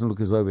 and it doesn't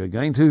look as though we're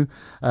going to,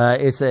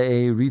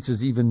 SAA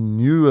reaches even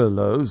newer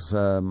lows,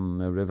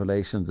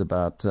 revelations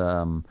about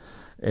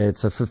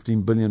it's a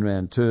 15 billion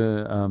rand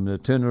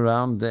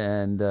turnaround,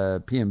 and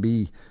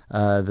PMB,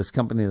 this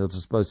company that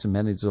was supposed to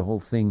manage the whole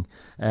thing,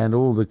 and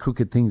all the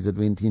crooked things that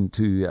went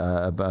into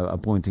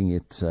appointing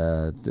it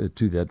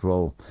to that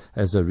role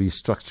as a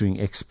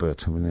restructuring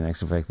expert, when in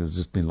actual fact it's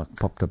just been like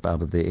popped up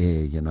out of the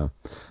air,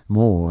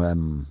 more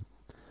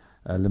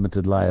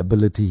limited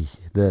liability,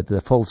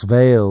 the false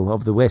veil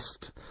of the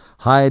West,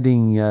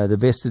 hiding the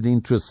vested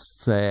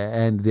interests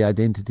and the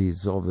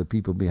identities of the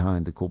people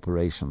behind the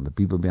corporation, the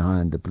people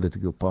behind the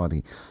political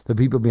party, the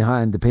people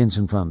behind the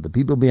pension fund, the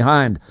people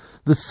behind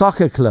the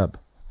soccer club,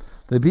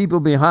 the people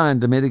behind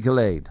the medical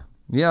aid.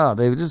 Yeah,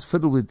 they were just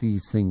fiddled with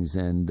these things,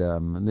 and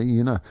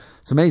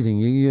it's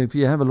amazing. If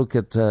you have a look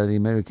at the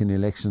American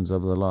elections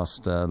over the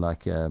last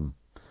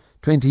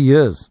 20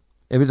 years,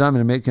 every time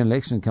an American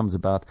election comes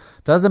about,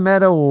 doesn't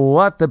matter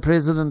what the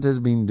president has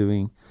been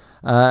doing,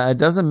 it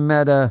doesn't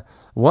matter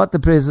what the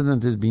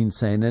president has been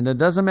saying, and it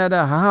doesn't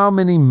matter how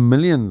many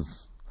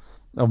millions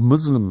of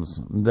Muslims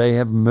they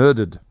have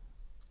murdered.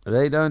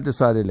 They don't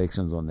decide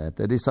elections on that.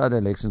 They decide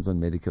elections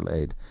on medical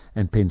aid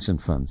and pension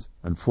funds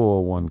and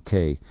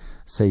 401k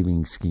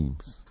saving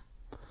schemes.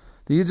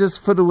 You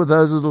just fiddle with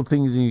those little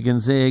things, and you can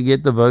say,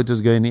 get the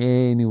voters going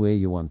anywhere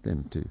you want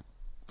them to.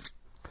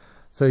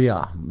 So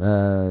yeah,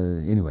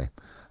 anyway.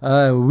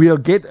 We'll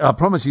get. I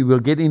promise you, we'll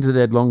get into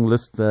that long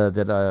list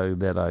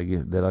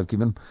that I've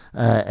given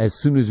as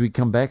soon as we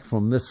come back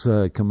from this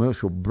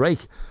commercial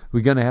break.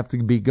 We're going to have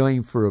to be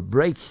going for a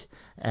break,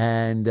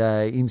 and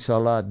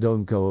inshallah,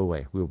 don't go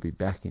away. We'll be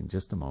back in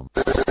just a moment.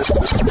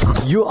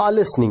 You are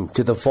listening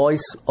to the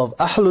voice of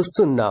Ahlus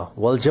Sunnah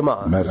wal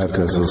Jama'ah.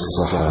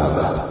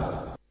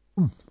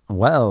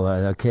 Well,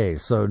 okay.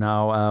 So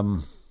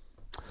now,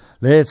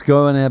 let's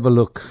go and have a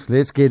look.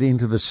 Let's get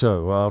into the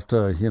show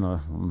after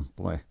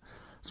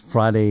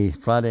Friday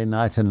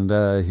night, and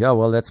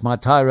that's my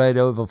tirade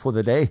over for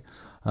the day.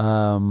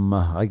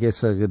 I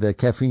guess the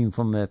caffeine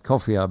from that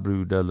coffee I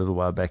brewed a little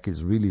while back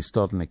is really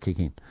starting to kick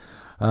in.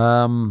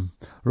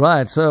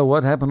 Right, so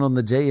what happened on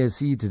the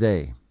JSE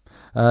today?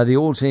 The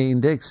all-share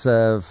index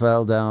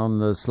fell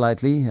down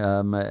slightly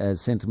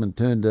as sentiment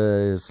turned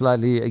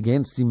slightly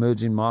against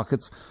emerging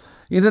markets.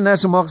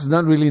 International markets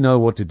don't really know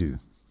what to do.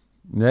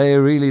 They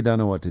really don't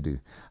know what to do.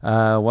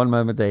 One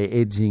moment they're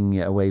edging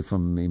away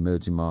from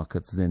emerging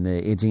markets, then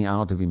they're edging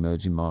out of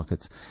emerging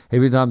markets.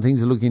 Every time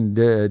things are looking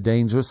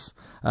dangerous,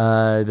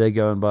 they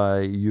go and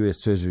buy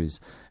US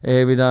Treasuries.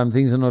 Every time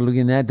things are not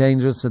looking that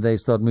dangerous, so they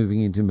start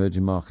moving into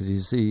emerging markets. You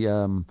see,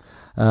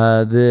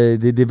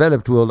 the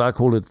developed world, I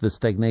call it the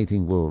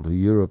stagnating world,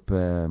 Europe,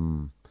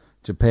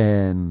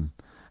 Japan,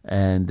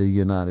 and the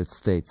United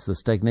States, the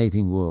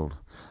stagnating world.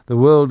 The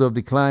world of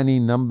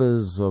declining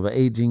numbers of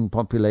aging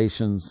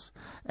populations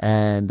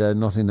and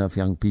not enough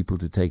young people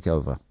to take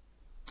over.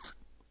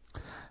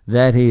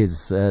 That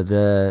is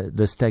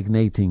the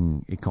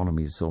stagnating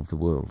economies of the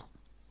world.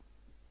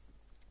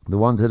 The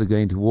ones that are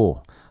going to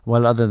war.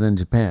 Well, other than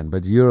Japan,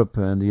 but Europe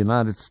and the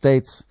United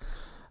States,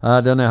 I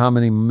don't know how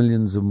many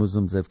millions of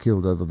Muslims they've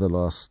killed over the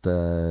last,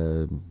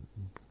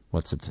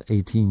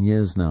 18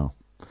 years now.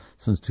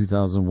 Since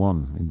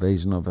 2001,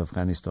 invasion of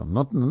Afghanistan.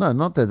 Not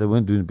that they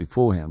weren't doing it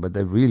beforehand, but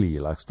they've really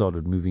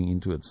started moving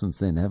into it since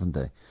then, haven't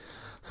they?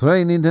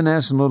 Throwing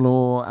international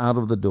law out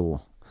of the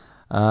door.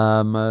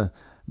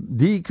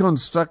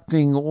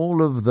 Deconstructing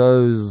all of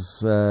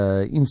those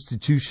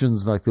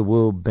institutions like the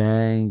World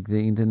Bank,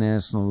 the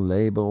International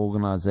Labour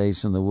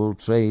Organization, the World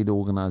Trade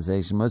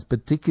Organization, most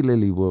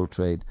particularly World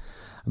Trade,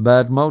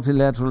 but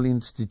multilateral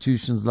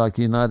institutions like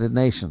the United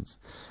Nations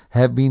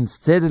have been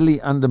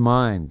steadily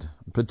undermined,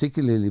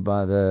 particularly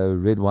by the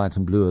Red, White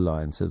and Blue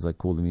Alliance, as I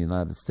call them,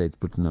 United States,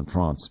 Britain and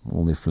France,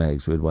 all their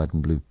flags, red, white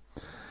and blue.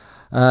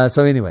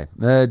 So anyway,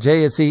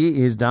 JSE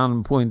is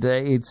down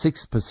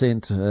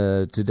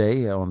 0.86%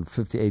 today on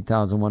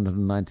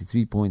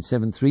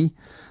 58,193.73.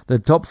 The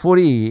top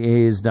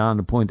 40 is down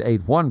to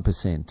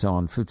 0.81%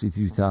 on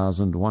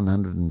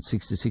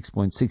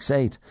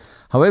 53,166.68.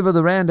 However,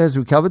 the rand has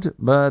recovered,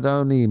 but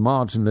only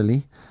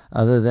marginally,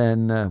 other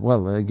than,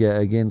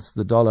 against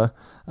the dollar.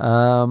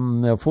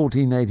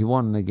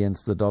 14.81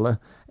 against the dollar,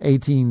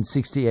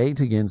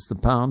 18.68 against the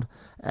pound,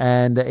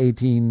 and I'm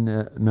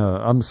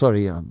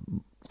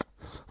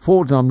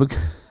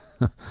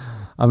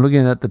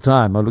looking at the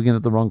time. I'm looking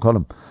at the wrong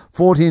column.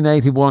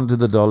 14.81 to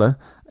the dollar,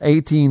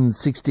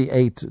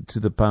 18.68 to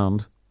the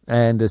pound,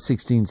 and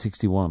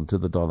 16.61 to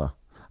the dollar.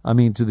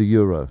 To the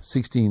euro.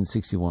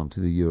 16.61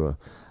 to the euro.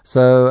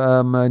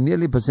 So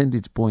nearly a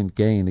percentage point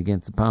gain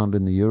against the pound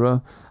and the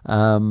euro.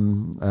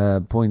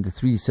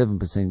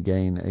 0.37%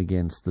 gain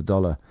against the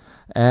dollar.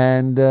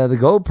 And the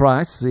gold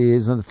price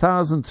is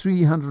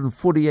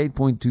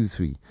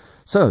 1,348.23.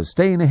 So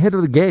staying ahead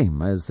of the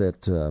game, as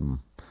that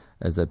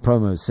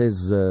promo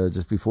says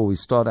just before we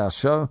start our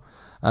show.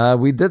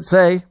 We did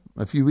say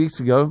a few weeks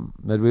ago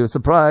that we were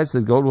surprised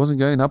that gold wasn't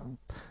going up.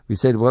 We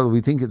said, well, we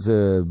think it's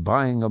a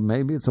buying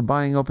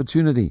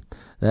opportunity.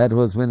 That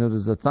was when it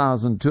was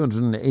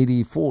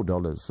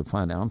 $1,284 a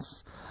fine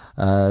ounce.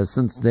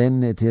 Since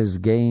then, it has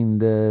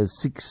gained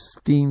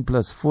 16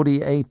 plus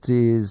 48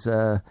 is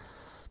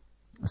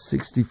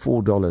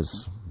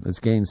 $64. It's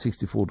gained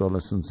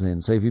 $64 since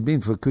then. So if you've been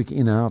for a quick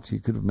in and out,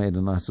 you could have made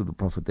a nice little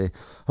profit there.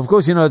 Of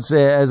course, it's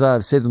as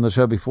I've said on the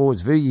show before,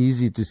 it's very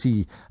easy to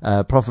see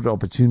profit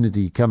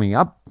opportunity coming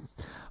up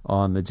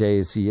on the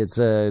JSE. It's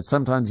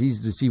sometimes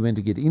easy to see when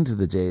to get into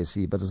the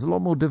JSE, but it's a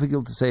lot more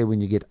difficult to say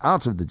when you get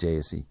out of the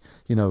JSE,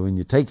 when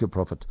you take your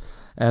profit.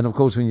 And of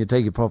course, when you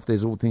take your profit,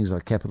 there's all things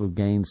like capital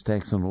gains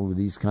tax and all of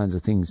these kinds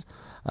of things.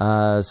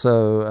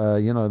 So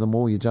the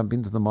more you jump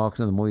into the market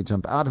and the more you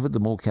jump out of it,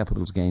 the more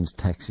capital gains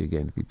tax you're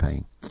going to be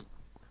paying.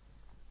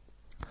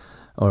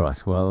 All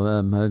right.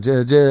 Well,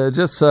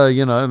 just so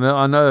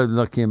I know,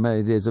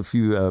 there's a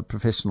few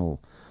professional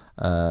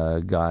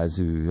guys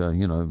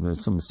who,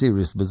 some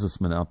serious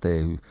businessmen out there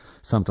who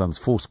sometimes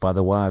forced by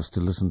the wives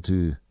to listen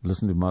to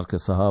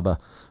Marcus Sahaba.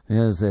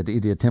 There's that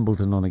idiot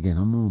Templeton on again.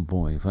 Oh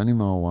boy, if only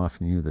my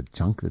wife knew the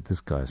junk that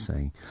this guy's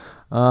saying.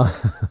 I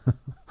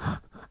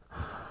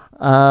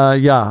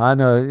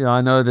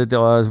know that there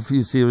are a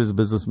few serious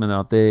businessmen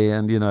out there,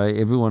 and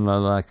everyone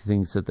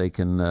thinks that they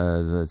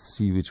can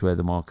see which way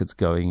the market's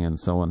going and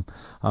so on.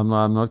 I'm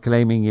not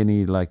claiming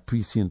any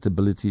prescient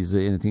abilities or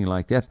anything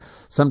like that.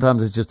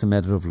 Sometimes it's just a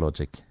matter of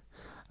logic.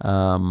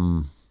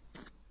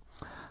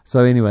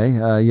 So anyway,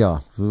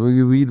 so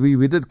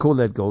we did call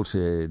that gold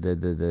share,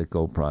 the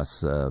gold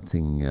price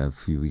thing a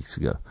few weeks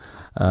ago.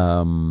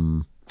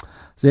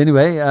 So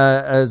anyway,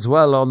 as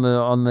well on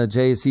the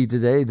JSE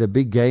today, the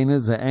big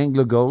gainers are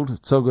Anglo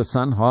Gold, Tsogo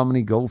Sun,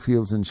 Harmony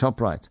Goldfields, and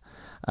Shoprite.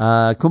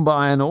 Kumba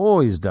Iron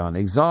Ore is down,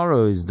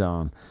 Exxaro is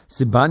down,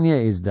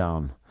 Sibanye is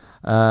down,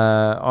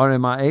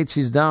 RMIH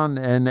is down,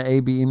 and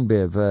AB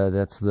InBev,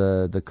 that's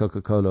the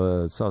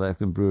Coca-Cola South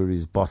African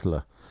Breweries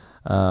bottler.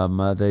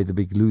 They're the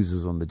big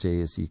losers on the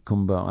JSE.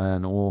 Kumba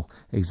Iron Ore,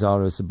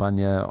 Exxaro,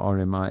 Sibanye,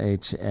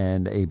 RMIH,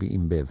 and AB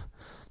InBev.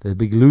 They're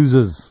big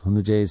losers on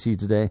the JSE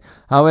today.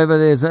 However,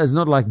 there's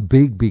not like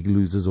big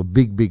losers or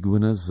big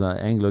winners.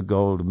 Anglo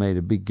Gold made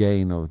a big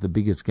gain, the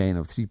biggest gain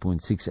of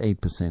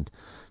 3.68%.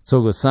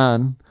 Tsogo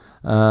Sun,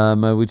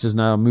 which is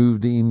now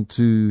moved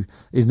into,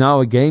 is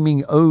now a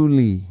gaming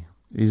only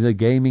ticker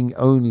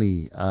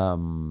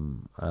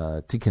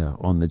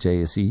on the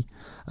JSE.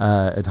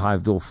 It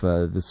hived off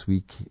this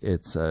week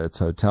its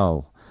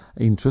hotel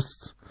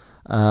interests.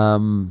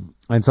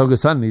 And Tsogo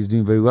Sun is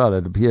doing very well.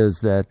 It appears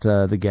that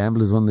the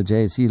gamblers on the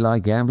JSE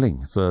like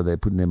gambling, so they're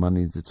putting their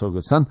money into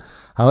Tsogo Sun.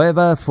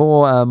 However,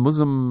 for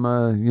Muslim,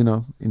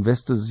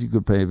 investors, you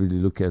could probably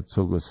look at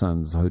Tsogo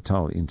Sun's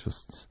hotel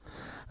interests.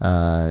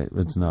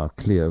 It's now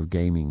clear of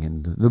gaming,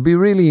 and it'll be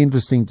really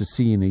interesting to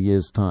see in a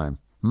year's time.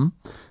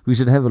 We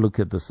should have a look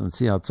at this and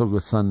see how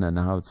Tsogo Sun and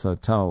how its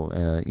hotel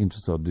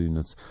interests are doing.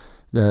 It's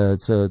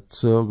a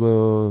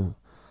Tsogo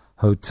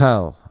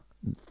Hotel.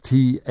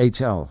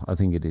 THL, I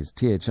think it is.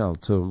 THL,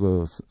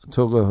 Togo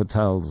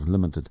Hotels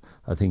Limited.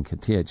 I think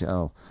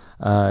THL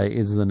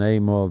is the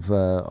name of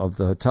the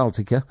hotel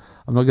ticker.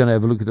 I'm not going to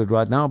have a look at it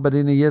right now, but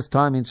in a year's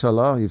time,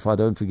 inshallah, if I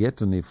don't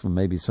forget, and if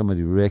maybe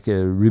somebody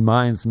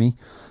reminds me,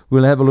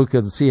 we'll have a look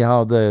and see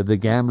how the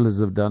gamblers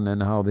have done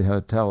and how the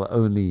hotel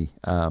only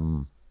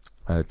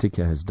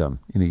ticker has done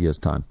in a year's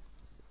time.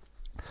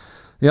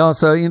 Yeah,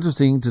 so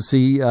interesting to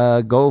see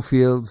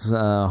Goldfields,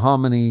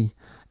 Harmony,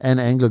 and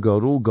Anglo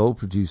Gold, all gold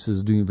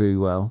producers, doing very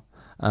well.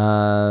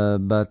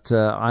 But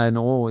iron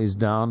ore is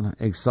down,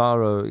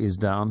 Exxaro is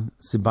down,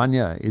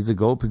 Sibanye is a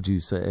gold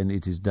producer and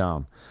it is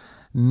down.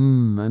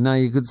 And now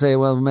you could say,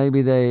 well,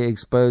 maybe they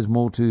expose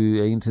more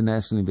to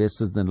international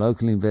investors than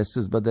local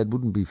investors, but that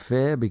wouldn't be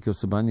fair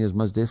because Sibanye is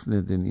most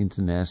definitely an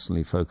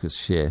internationally focused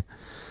share.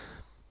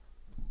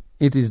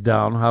 It is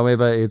down,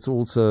 however, it's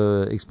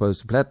also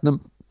exposed to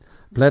platinum.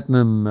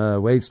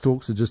 Platinum wage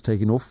talks are just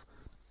taken off.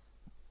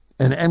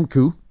 And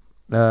AMCU,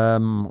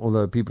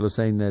 although people are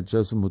saying that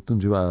Joseph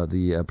Mutunjwa,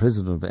 the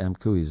president of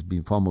AMCU, has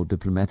been far more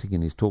diplomatic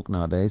in his talk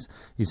nowadays.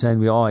 He's saying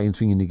we are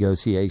entering in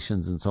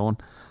negotiations and so on.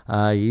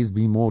 He's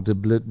been more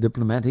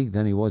diplomatic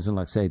than he was in,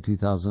 like, say,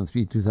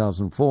 2003,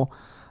 2004.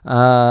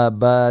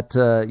 But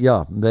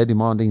they're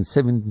demanding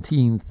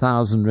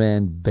 17,000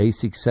 Rand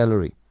basic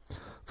salary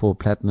for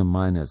platinum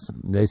miners.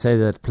 They say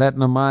that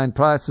platinum mine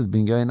price has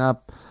been going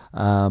up.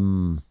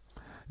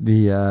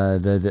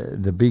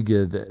 The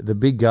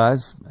big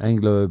guys,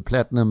 Anglo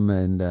Platinum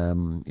and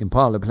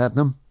Impala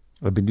Platinum,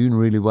 have been doing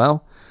really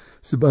well.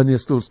 Sibanye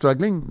is still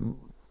struggling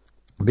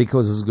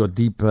because it's got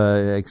deep,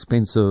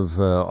 expensive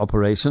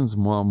operations,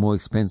 more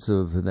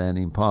expensive than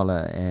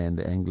Impala and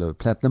Anglo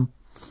Platinum.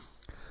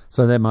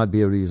 So that might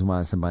be a reason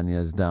why Sibanye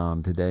is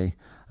down today.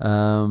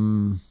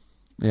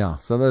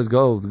 So those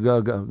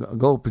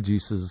gold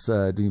producers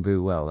are doing very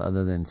well,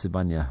 other than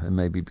Sibanye, and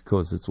maybe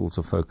because it's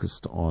also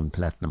focused on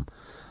platinum.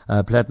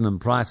 Platinum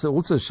price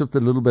also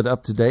shifted a little bit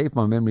up today, if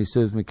my memory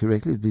serves me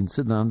correctly. It's been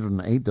sitting at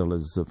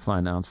 $108 a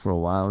fine ounce for a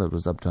while. It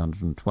was up to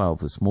 $112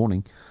 this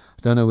morning.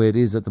 I don't know where it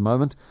is at the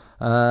moment.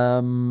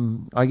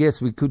 I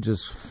guess we could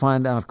just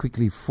find out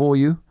quickly for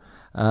you,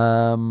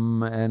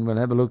 and we'll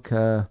have a look.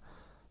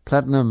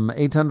 Platinum,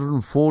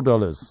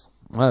 $804.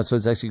 So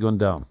it's actually gone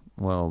down.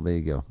 Well, there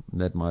you go.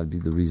 That might be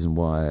the reason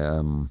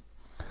why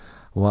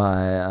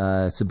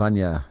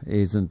Sibanye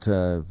isn't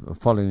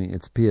following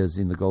its peers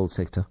in the gold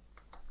sector.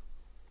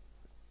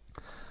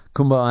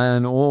 Kumba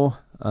Iron Ore,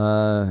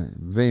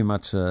 very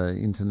much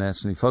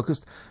internationally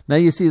focused. Now,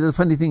 you see, the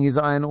funny thing is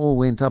iron ore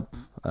went up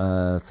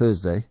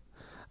Thursday.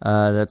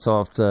 That's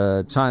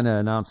after China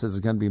announced it's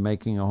going to be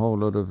making a whole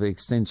lot of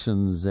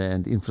extensions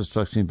and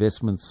infrastructure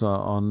investments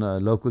on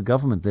local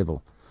government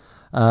level.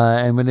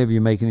 And whenever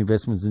you're making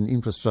investments in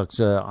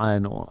infrastructure,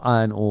 iron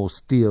ore,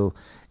 steel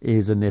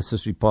is a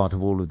necessary part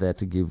of all of that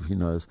to give,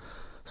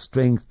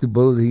 strength to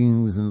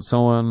buildings and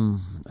so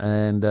on.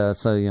 And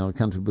so a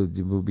country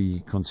will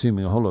be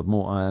consuming a whole lot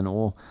more iron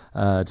ore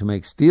to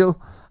make steel.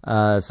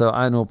 So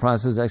iron ore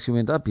prices actually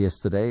went up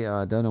yesterday.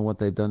 I don't know what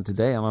they've done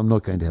today. I'm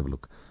not going to have a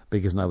look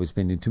because now we're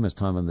spending too much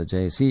time on the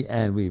JSE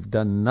and we've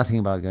done nothing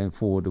about going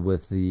forward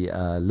with the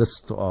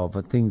list of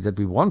things that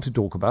we want to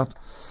talk about.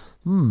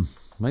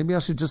 Maybe I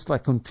should just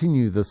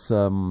continue this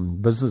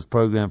business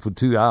program for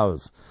 2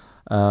 hours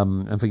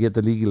and forget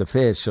the legal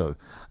affairs show.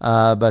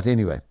 But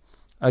anyway,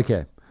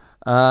 okay.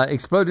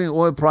 Exploding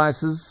oil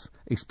prices,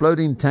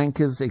 exploding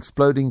tankers,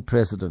 exploding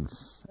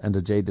presidents, and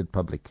a jaded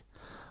public.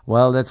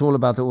 Well, that's all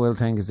about the oil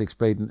tankers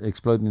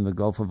exploding in the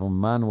Gulf of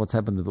Oman. What's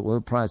happened to the oil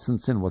price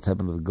since then? What's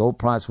happened to the gold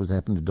price? What's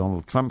happened to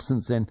Donald Trump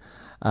since then?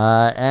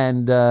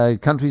 And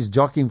countries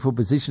jockeying for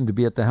position to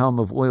be at the helm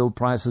of oil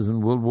prices in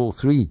World War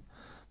III.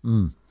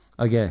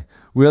 Okay,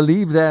 we'll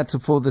leave that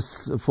for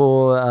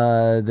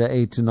the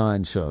 8 to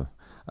 9 show.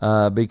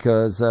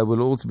 Because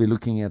we'll also be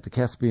looking at the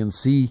Caspian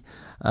Sea,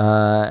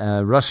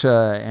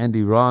 Russia and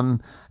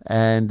Iran,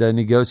 and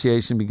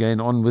negotiation be going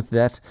on with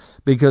that,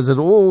 because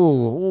how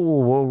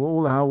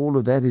all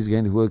of that is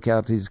going to work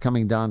out is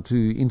coming down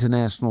to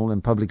international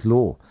and public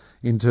law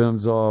in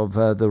terms of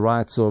the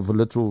rights of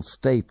literal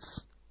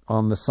states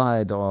on the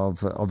side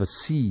of a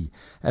sea,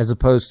 as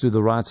opposed to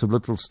the rights of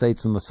literal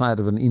states on the side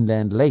of an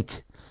inland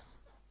lake.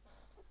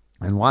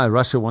 And why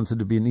Russia wants it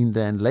to be an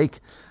inland lake,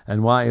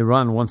 and why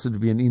Iran wants it to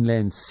be an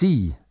inland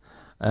sea,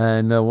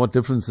 and what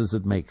differences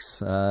it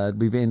makes. It'll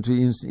be very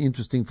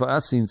interesting for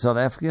us in South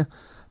Africa,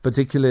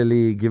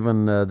 particularly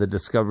given the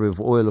discovery of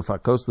oil off our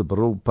coast, the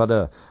Barul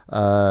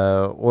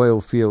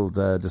oil field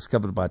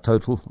discovered by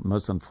Total.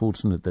 Most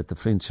unfortunate that the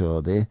French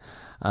are there,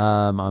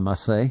 I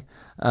must say.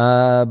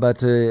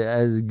 But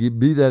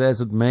be that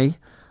as it may,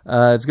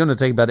 it's going to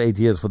take about 8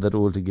 years for that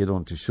oil to get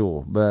onto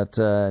shore. But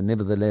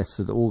nevertheless,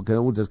 it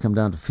all just come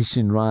down to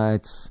fishing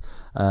rights,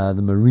 the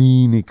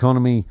marine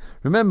economy.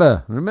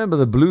 Remember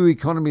the blue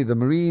economy, the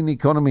marine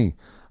economy.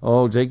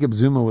 Oh, Jacob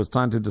Zuma was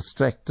trying to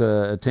distract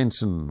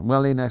attention.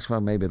 Well, in actual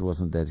fact, maybe it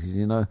wasn't that.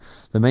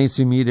 The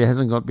mainstream media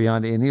hasn't got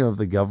behind any of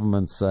the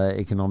government's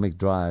economic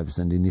drives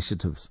and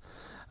initiatives.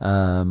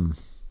 To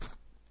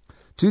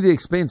the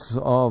expense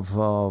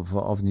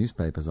of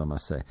newspapers, I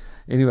must say.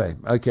 Anyway,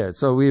 okay,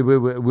 so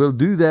we'll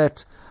do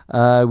that.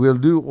 We'll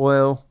do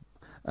oil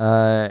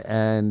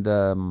and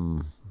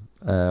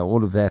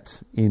all of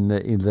that in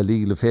the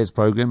Legal Affairs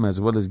program, as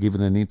well as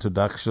giving an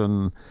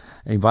introduction,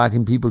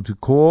 inviting people to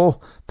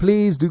call.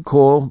 Please do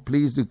call.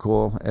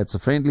 It's a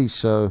friendly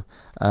show.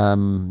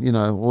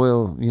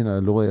 Oil,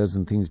 lawyers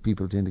and things,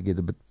 people tend to get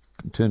a bit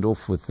turned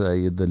off with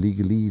the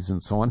legalese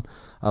and so on.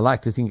 I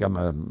like to think I'm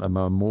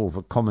a more of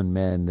a common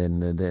man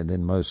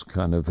than most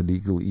kind of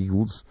legal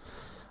eagles.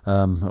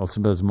 I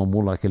suppose I'm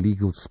more like a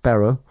legal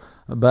sparrow.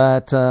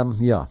 But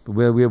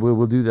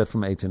we'll do that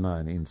from 8 to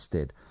 9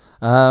 instead.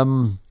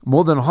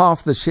 More than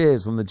half the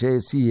shares on the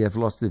JSE have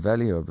lost their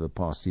value over the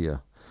past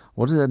year.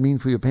 What does that mean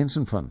for your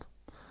pension fund?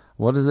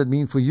 What does that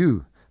mean for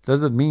you?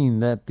 Does it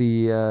mean that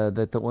the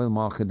oil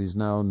market is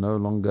now no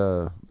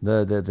longer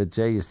the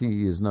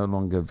JSE is no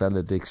longer a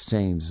valid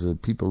exchange?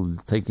 People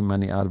taking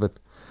money out of it.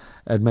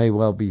 It may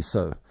well be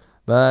so,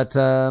 but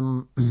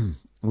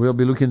we'll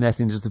be looking at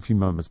that in just a few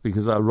moments,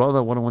 because what I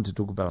want to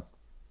talk about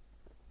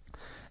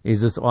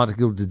is this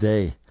article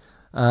today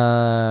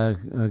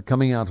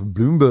coming out of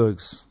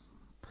Bloomberg's.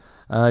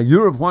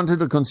 Europe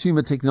wanted a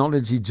consumer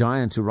technology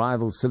giant to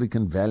rival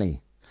Silicon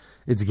Valley.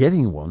 It's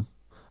getting one,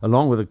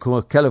 along with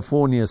a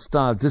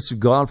California-style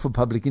disregard for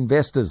public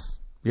investors.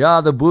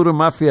 Yeah, the Boer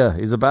Mafia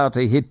is about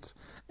to hit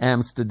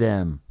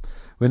Amsterdam.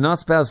 When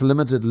Naspers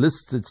Limited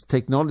lists its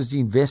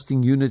technology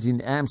investing unit in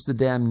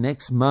Amsterdam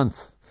next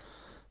month.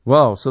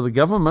 Wow, so the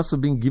government must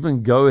have been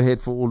given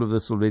go-ahead for all of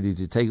this already,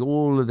 to take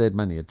all of that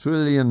money,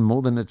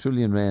 more than 1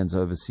 trillion rands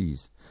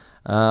overseas.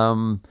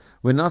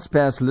 When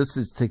Naspers lists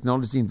its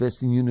technology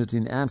investing unit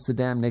in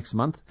Amsterdam next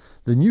month,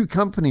 the new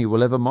company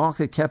will have a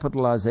market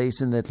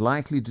capitalization that's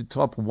likely to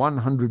top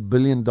 $100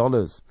 billion,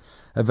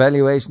 a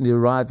valuation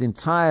derived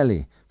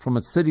entirely from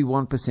its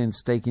 31%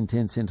 stake in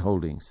Tencent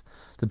Holdings.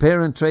 The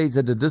parent trades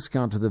at a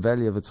discount to the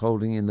value of its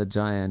holding in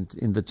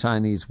the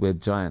Chinese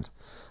web giant.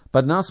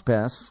 But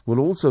Naspers will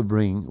also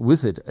bring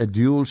with it a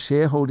dual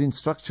shareholding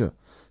structure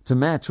to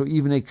match or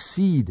even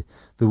exceed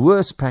the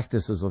worst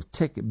practices of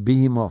tech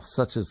behemoths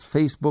such as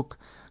Facebook,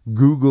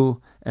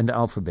 Google, and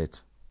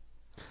Alphabet.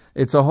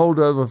 It's a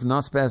holdover of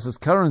Naspers'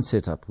 current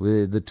setup,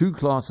 where the two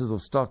classes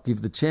of stock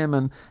give the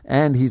chairman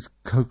and his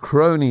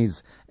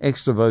cronies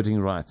extra voting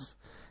rights.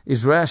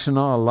 Its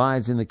rationale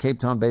lies in the Cape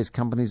Town-based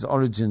company's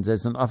origins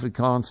as an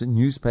Afrikaans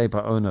newspaper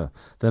owner,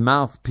 the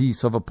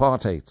mouthpiece of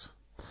apartheid.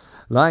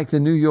 Like the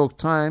New York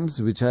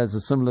Times, which has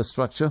a similar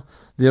structure,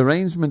 the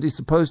arrangement is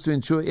supposed to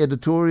ensure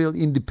editorial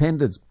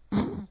independence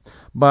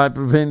by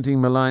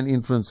preventing malign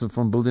influence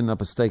from building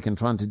up a stake and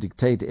trying to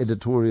dictate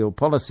editorial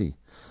policy.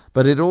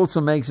 But it also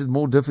makes it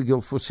more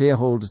difficult for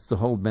shareholders to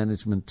hold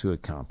management to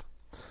account.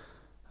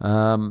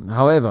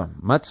 However,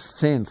 much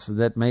sense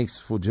that makes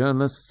for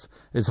journalists,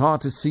 it's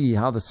hard to see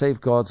how the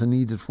safeguards are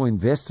needed for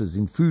investors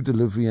in food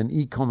delivery and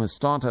e-commerce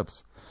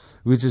startups,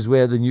 which is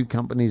where the new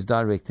company is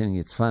directing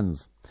its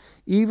funds.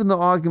 Even the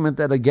argument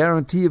that a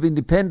guarantee of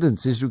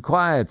independence is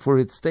required for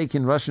its stake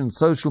in Russian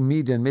social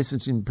media and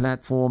messaging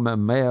platform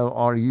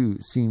Mail.ru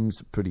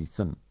seems pretty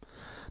thin.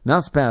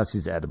 Naspers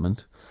is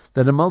adamant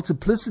that a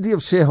multiplicity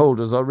of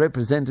shareholders are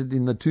represented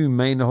in the two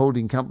main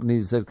holding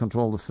companies that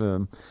control the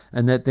firm,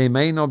 and that their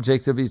main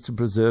objective is to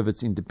preserve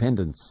its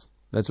independence.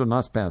 That's what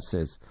Naspers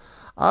says.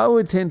 I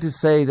would tend to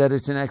say that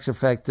it's in actual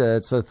fact,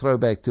 it's a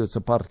throwback to its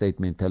apartheid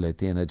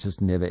mentality, and it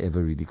just never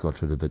ever really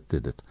got rid of it,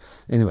 did it?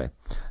 Anyway,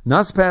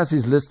 Naspers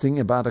is listing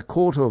about a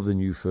quarter of the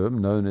new firm,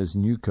 known as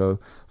Newco,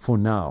 for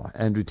now,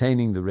 and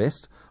retaining the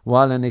rest,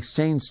 while an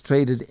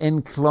exchange-traded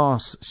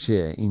N-class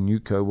share in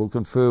Newco will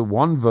confer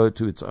 1 vote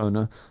to its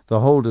owner. The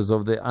holders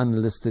of the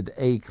unlisted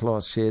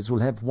A-class shares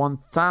will have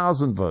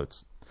 1,000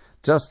 votes,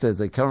 just as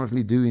they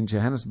currently do in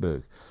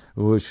Johannesburg,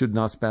 or should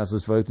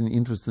Naspers' vote and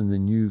interest in the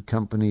new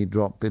company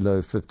drop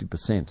below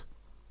 50%.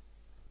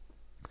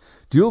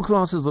 Dual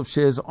classes of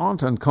shares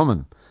aren't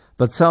uncommon,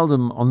 but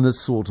seldom on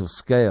this sort of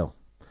scale.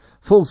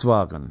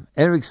 Volkswagen,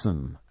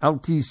 Ericsson,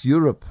 Altice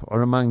Europe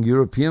are among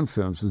European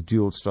firms with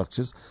dual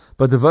structures,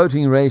 but the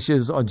voting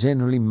ratios are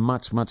generally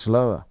much, much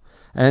lower.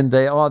 And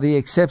they are the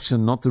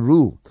exception, not the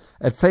rule.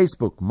 At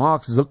Facebook,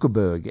 Mark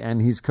Zuckerberg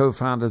and his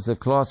co-founders have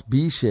Class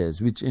B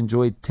shares, which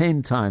enjoy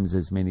 10 times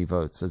as many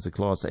votes as the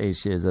Class A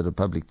shares that are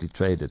publicly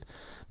traded.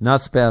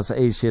 Naspers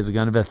A shares are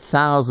going to have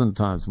 1,000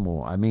 times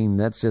more. I mean,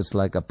 that's just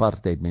like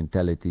apartheid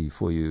mentality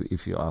for you,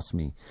 if you ask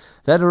me.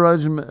 That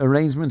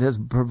arrangement has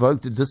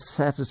provoked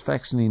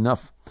dissatisfaction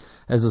enough,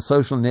 as the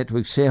social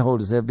network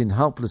shareholders have been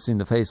helpless in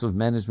the face of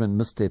management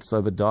missteps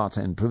over data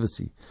and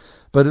privacy.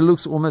 But it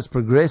looks almost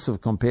progressive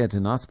compared to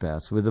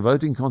Naspers, where the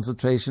voting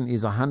concentration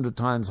is 100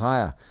 times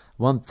higher,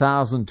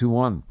 1,000 to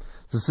 1.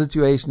 The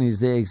situation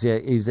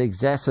is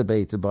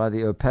exacerbated by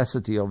the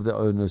opacity of the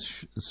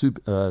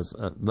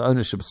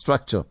ownership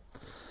structure.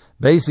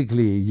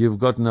 Basically, you've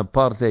got an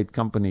apartheid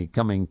company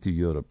coming to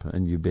Europe,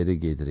 and you better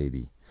get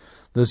ready.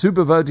 The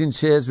super voting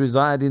shares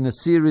reside in a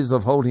series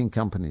of holding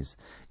companies.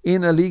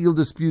 In a legal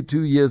dispute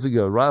 2 years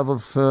ago, rival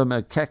firm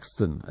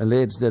Caxton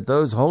alleged that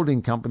those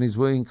holding companies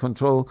were in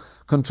controlled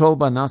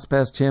by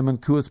Naspers chairman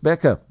Koos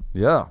Becker.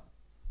 Yeah.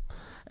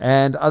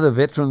 And other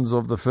veterans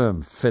of the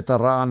firm,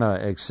 Veterana,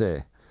 ek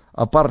sê,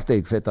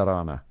 apartheid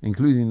Veterana,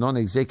 including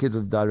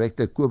non-executive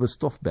director Kobus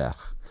Stoffberg.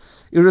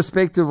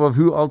 Irrespective of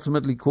who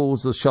ultimately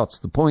calls the shots,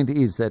 the point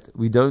is that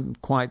we don't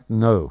quite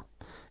know.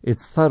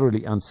 It's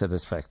thoroughly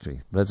unsatisfactory.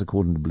 That's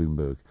according to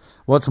Bloomberg.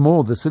 What's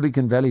more, the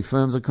Silicon Valley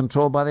firms are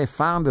controlled by their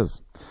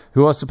founders,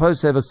 who are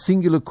supposed to have a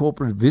singular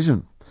corporate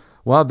vision.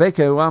 While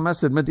Becker, who I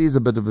must admit is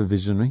a bit of a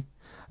visionary,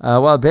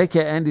 while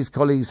Becker and his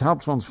colleagues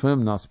helped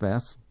transform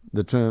Naspers,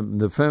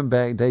 the firm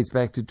dates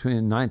back to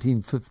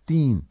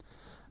 1915.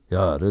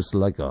 Ja, dis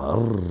like a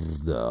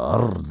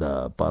harde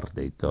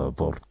apartheid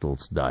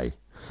portals die.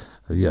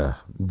 Yeah,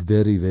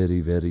 very, very,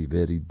 very,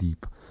 very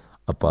deep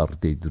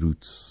apartheid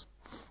roots.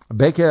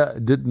 Becker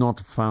did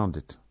not found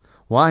it.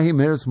 Why he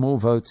merits more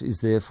votes is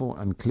therefore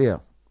unclear,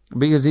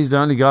 because he's the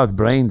only guy with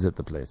brains at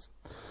the place.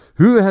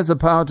 Who has the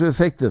power to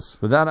effect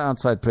this? Without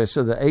outside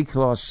pressure, the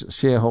A-class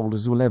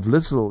shareholders will have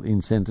little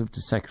incentive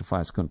to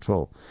sacrifice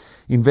control.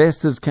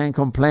 Investors can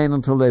complain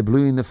until they're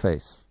blue in the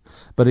face.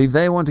 But if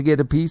they want to get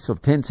a piece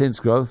of 10 cents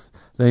growth,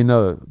 they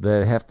know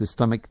they have to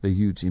stomach the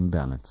huge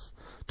imbalance.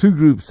 Two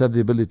groups have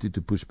the ability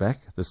to push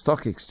back, the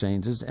stock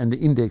exchanges and the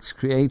index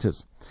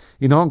creators.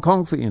 In Hong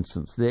Kong, for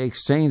instance, the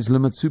exchange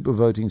limits super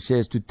voting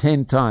shares to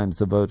 10 times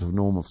the vote of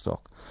normal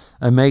stock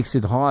and makes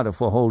it harder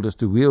for holders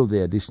to wield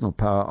their additional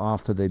power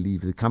after they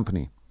leave the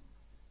company.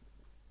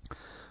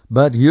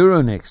 But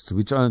Euronext,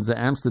 which owns the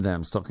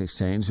Amsterdam Stock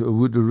Exchange,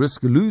 would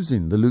risk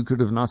losing the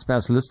lucrative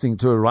Naspers listing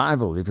to a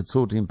rival if it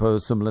sought to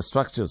impose similar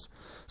structures.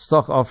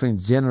 Stock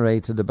offerings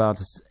generated about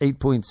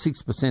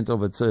 8.6%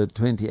 of its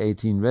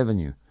 2018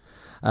 revenue.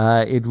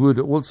 It would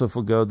also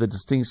forgo the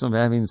distinction of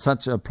having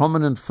such a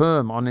prominent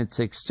firm on its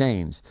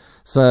exchange.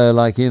 So,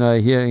 like,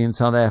 here in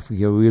South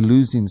Africa, we're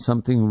losing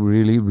something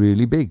really,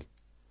 really big.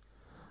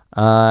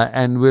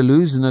 And we're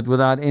losing it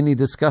without any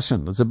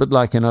discussion. It's a bit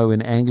like,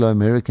 when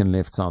Anglo-American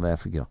left South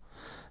Africa.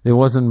 There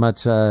wasn't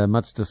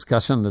much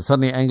discussion.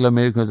 Suddenly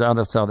Anglo-American was out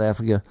of South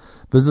Africa.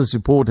 Business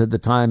Report at the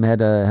time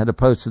had a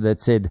poster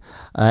that said,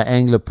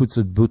 Anglo puts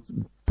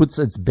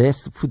its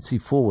best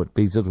footsie forward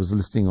because it was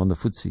listing on the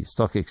FTSE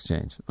Stock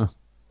Exchange. Oh.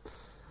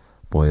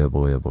 Boy, oh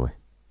boy, oh boy.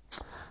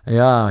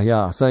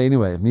 Yeah. So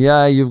anyway,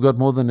 you've got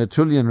more than R1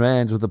 trillion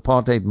with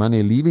apartheid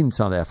money leaving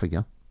South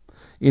Africa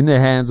in the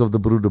hands of the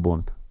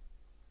Broederbond,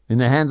 in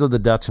the hands of the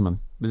Dutchmen.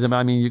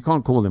 I mean, you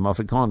can't call them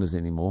Afrikaners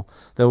anymore.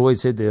 They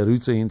always said their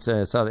roots are in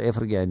South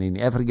Africa and in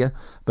Africa,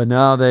 but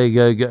now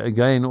they're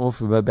going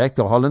off back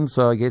to Holland,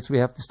 so I guess we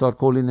have to start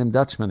calling them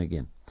Dutchmen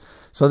again.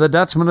 So the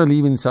Dutchmen are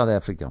leaving South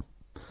Africa.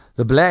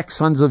 The black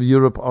sons of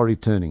Europe are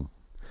returning.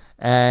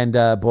 And,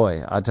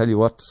 boy, I tell you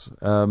what,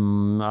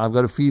 I've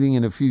got a feeling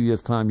in a few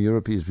years' time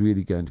Europe is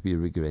really going to be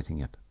regretting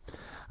it.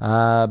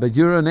 But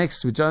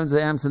Euronext, which owns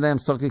the Amsterdam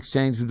Stock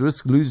Exchange, would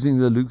risk losing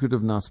the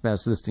lucrative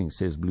Naspers listing,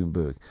 says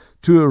Bloomberg,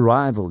 to a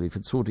rival if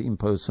it sought to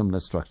impose similar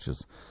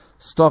structures.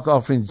 Stock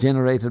offerings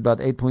generated about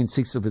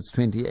 8.6% of its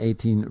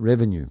 2018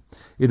 revenue.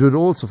 It would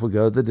also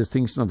forgo the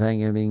distinction of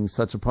having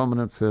such a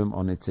prominent firm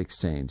on its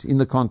exchange. In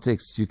the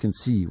context, you can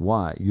see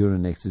why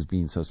Euronext is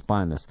being so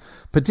spineless,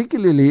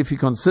 particularly if you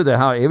consider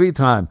how every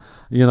time,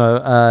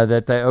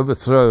 that they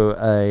overthrow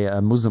a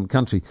Muslim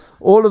country,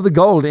 all of the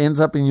gold ends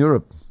up in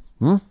Europe.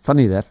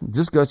 Funny that.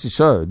 Just goes to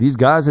show. These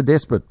guys are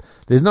desperate.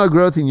 There's no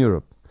growth in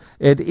Europe.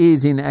 It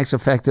is, in actual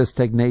fact, a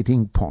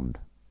stagnating pond.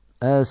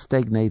 A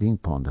stagnating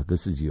pond.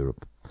 This is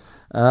Europe.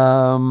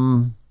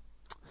 And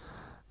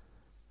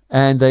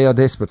they are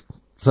desperate.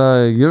 So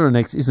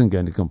Euronext isn't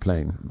going to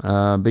complain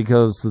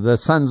because the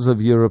sons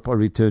of Europe are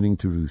returning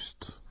to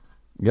roost.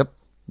 Yep,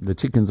 the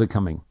chickens are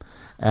coming.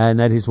 And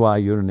that is why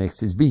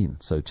Euronext is being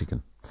so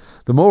chicken.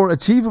 The more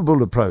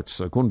achievable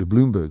approach, according to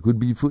Bloomberg, would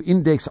be for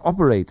index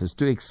operators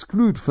to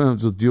exclude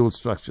firms with dual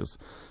structures,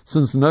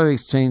 since no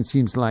exchange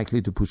seems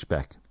likely to push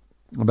back.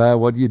 But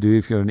what do you do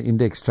if you're an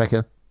index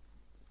tracker?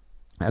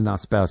 And our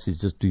spouse is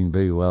just doing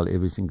very well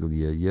every single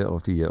year, year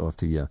after year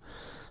after year.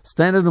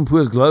 Standard &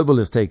 Poor's Global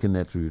has taken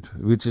that route,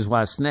 which is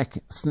why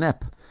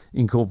Snap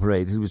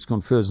Incorporated, which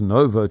confers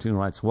no voting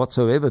rights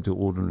whatsoever to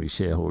ordinary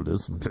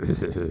shareholders,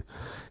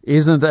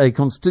 isn't a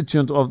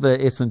constituent of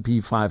the S&P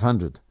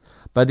 500.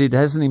 But it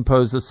hasn't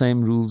imposed the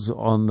same rules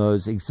on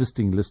those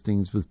existing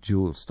listings with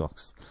dual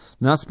stocks.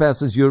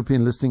 Naspers'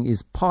 European listing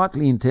is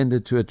partly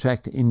intended to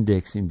attract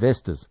index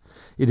investors.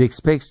 It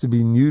expects to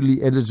be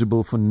newly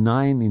eligible for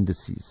 9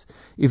 indices.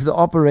 If the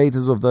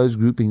operators of those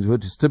groupings were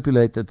to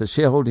stipulate that the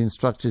shareholding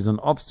structure is an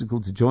obstacle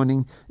to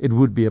joining, it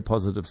would be a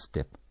positive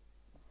step.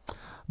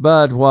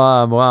 But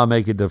why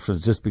make a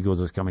difference just because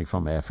it's coming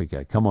from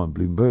Africa? Come on,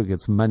 Bloomberg,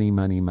 it's money,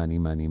 money, money,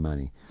 money,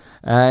 money.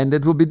 And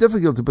it will be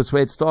difficult to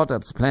persuade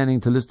startups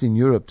planning to list in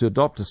Europe to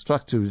adopt a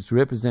structure which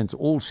represents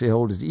all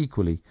shareholders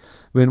equally,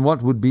 when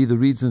what would be the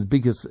region's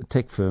biggest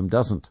tech firm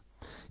doesn't.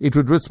 It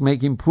would risk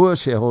making poor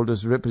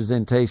shareholders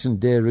representation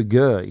de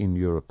rigueur in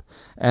Europe,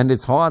 and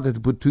it's harder to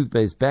put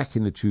toothpaste back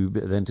in the tube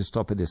than to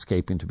stop it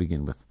escaping to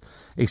begin with.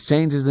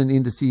 Exchanges and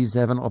indices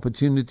have an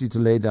opportunity to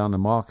lay down a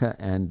marker,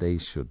 and they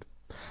should.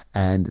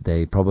 And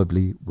they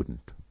probably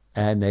wouldn't.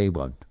 And they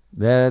won't.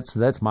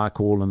 That's my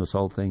call on this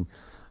whole thing.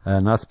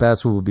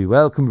 Naspers will be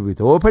welcomed with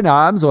open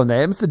arms on the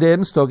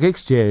Amsterdam Stock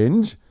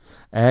Exchange,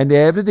 and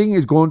everything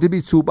is going to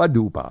be super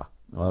duper.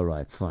 All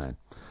right, fine.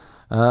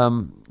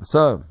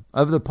 So,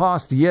 over the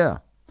past year,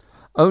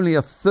 only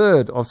a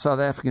third of South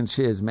African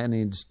shares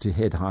managed to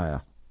head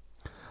higher.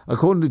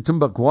 According to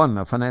Templeton,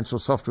 a financial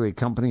software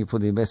company for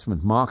the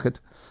investment market,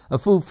 a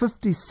full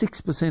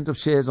 56% of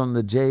shares on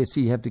the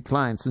JSE have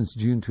declined since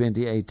June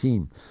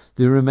 2018.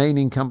 The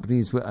remaining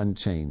companies were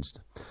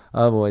unchanged.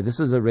 Oh boy, this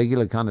is a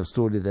regular kind of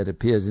story that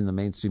appears in the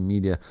mainstream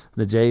media.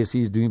 The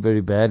JSE is doing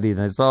very badly. And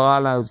they say, oh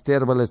no, it's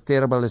terrible, it's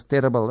terrible, it's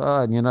terrible.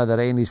 Oh, and you know, the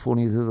rain is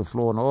falling through the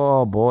floor. And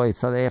oh boy,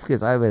 South Africa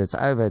is over, it's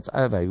over, it's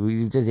over.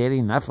 We've just had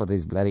enough of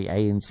this bloody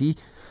ANC.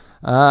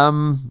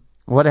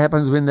 What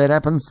happens when that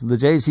happens? The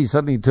JSE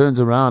suddenly turns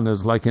around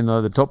as like, you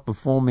know, the top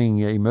performing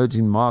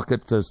emerging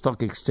market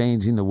stock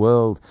exchange in the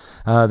world.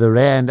 The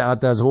Rand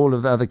outdoes all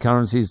of the other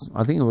currencies.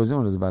 I think it was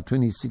about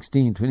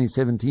 2016,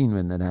 2017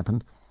 when that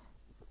happened.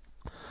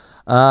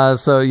 You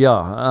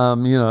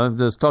know,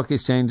 the stock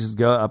exchanges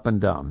go up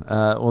and down.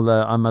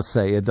 Although I must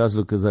say, it does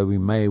look as though we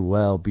may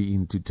well be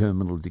into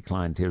terminal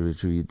decline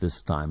territory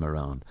this time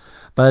around.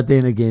 But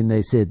then again,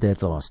 they said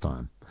that last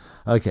time.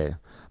 Okay.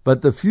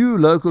 But the few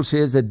local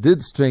shares that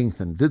did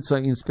strengthen did so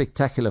in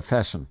spectacular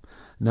fashion.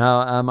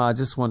 Now, I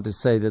just want to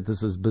say that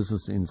this is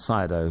Business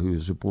Insider who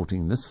is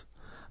reporting this.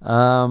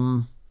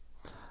 And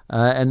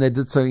they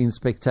did so in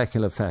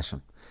spectacular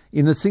fashion.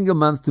 In the single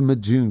month to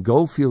mid-June,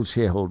 Goldfield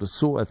shareholders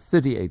saw a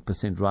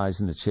 38% rise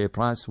in its share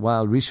price,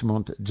 while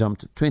Richemont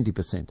jumped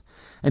 20%.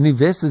 And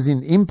investors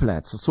in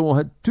Implats saw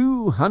a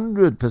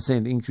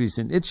 200% increase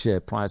in its share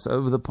price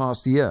over the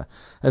past year,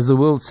 as the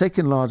world's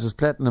second-largest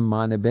platinum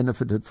miner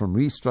benefited from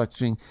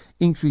restructuring,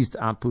 increased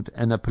output,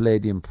 and a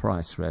palladium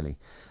price rally.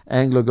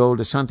 AngloGold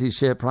Ashanti's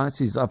share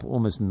price is up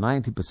almost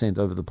 90%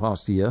 over the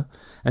past year,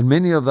 and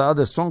many of the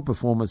other strong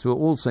performers were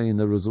also in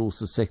the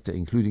resources sector,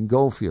 including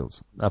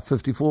Goldfields, up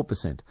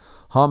 54%,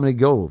 Harmony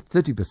Gold,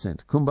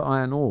 30%, Kumba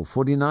Iron Ore,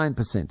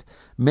 49%,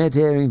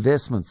 Metair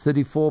Investments,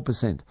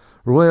 34%,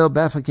 Royal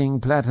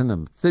Bafokeng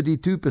Platinum,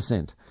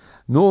 32%,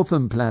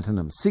 Northam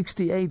Platinum,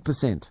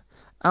 68%,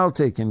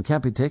 Altec and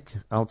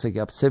Capitec, Altec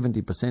up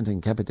 70%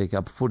 and Capitec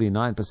up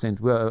 49%,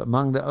 were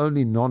among the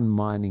only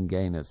non-mining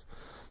gainers.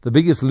 The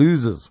biggest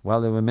losers,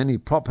 while there were many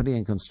property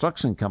and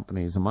construction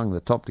companies among the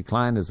top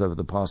decliners over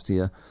the past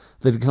year,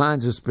 the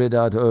declines were spread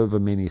out over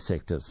many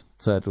sectors.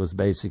 So it was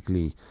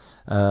basically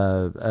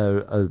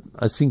a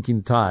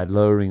sinking tide,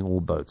 lowering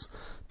all boats.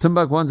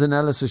 Timbuk1's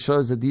analysis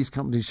shows that these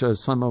companies show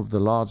some of the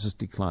largest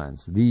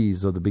declines.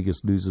 These are the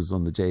biggest losers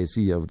on the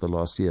JSE over the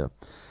last year.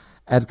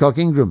 Adcock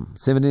Ingram,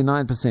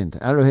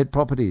 79%. Arrowhead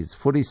Properties,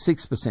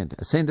 46%.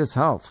 Ascendus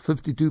Health,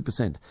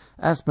 52%.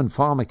 Aspen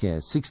Pharmacare,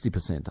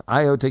 60%.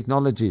 IO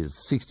Technologies,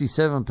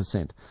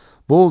 67%.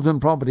 Baldwin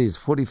Properties,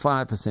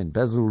 45%.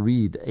 Basil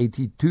Reed,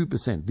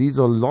 82%. These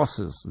are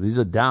losses. These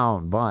are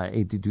down by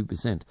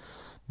 82%.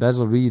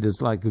 Basil Reed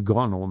is like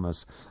gone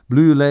almost.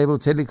 Blue Label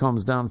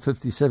Telecoms down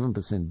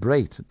 57%.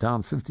 Brait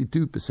down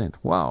 52%.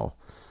 Wow.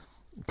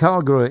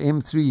 Calgro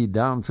M3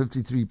 down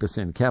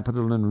 53%.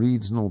 Capital and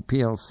Regional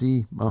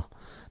PLC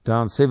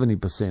down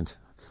 70%.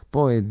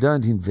 boy,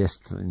 don't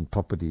invest in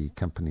property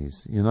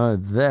companies. You know,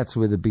 that's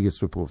where the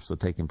biggest rip-offs are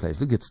taking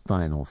place. Look at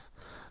Steinhoff.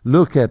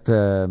 Look at,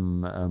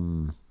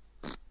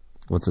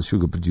 what's a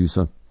sugar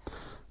producer?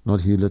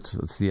 Not Hewlett,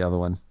 it's the other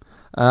one.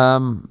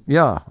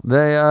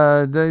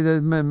 They're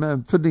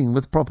fiddling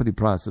with property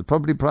prices.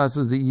 Property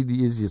prices, the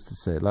easiest to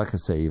say. Like I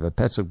say, you have a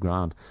patch of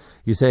ground.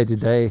 You say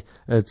today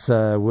it's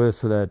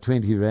worth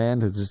 20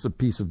 rand. It's just a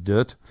piece of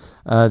dirt.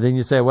 Then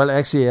you say, well,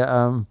 actually,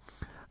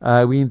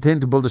 we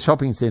intend to build a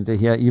shopping center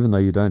here, even though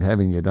you don't have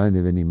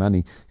any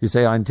money. You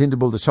say, I intend to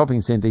build a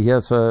shopping center here,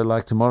 so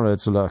like tomorrow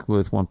it's like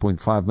worth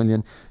 1.5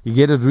 million. You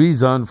get it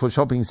rezoned for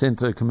shopping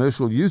center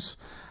commercial use,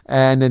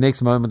 and the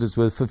next moment it's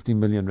worth 50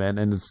 million rand,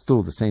 and it's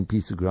still the same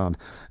piece of ground.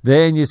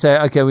 Then you say,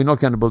 okay, we're not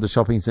going to build a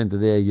shopping center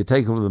there. You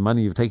take all the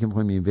money you've taken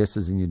from your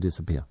investors and you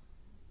disappear.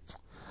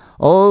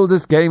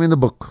 Oldest game in the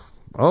book.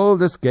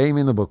 Oldest game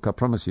in the book, I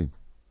promise you.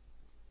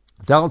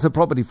 Delta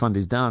Property Fund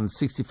is down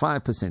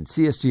 65%.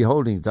 CSG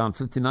Holdings down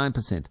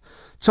 59%.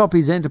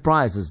 Choppy's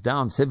Enterprises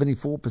down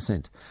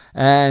 74%.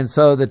 And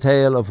so the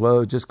tale of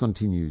woe just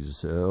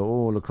continues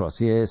all across.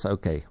 Yes,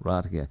 okay,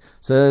 right again.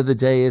 So the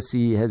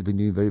JSE has been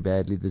doing very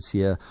badly this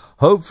year.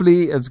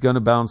 Hopefully it's going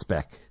to bounce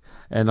back.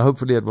 And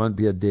hopefully it won't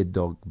be a dead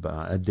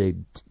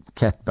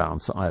cat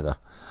bounce either.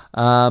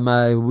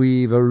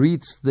 We've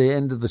reached the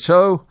end of the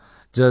show.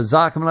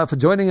 Jazakumullah for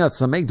joining us.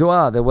 And make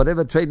dua that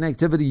whatever trading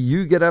activity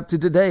you get up to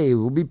today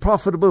will be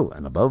profitable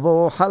and above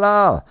all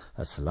halal.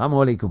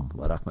 Assalamu alaikum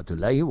wa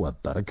rahmatullahi wa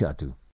barakatuh.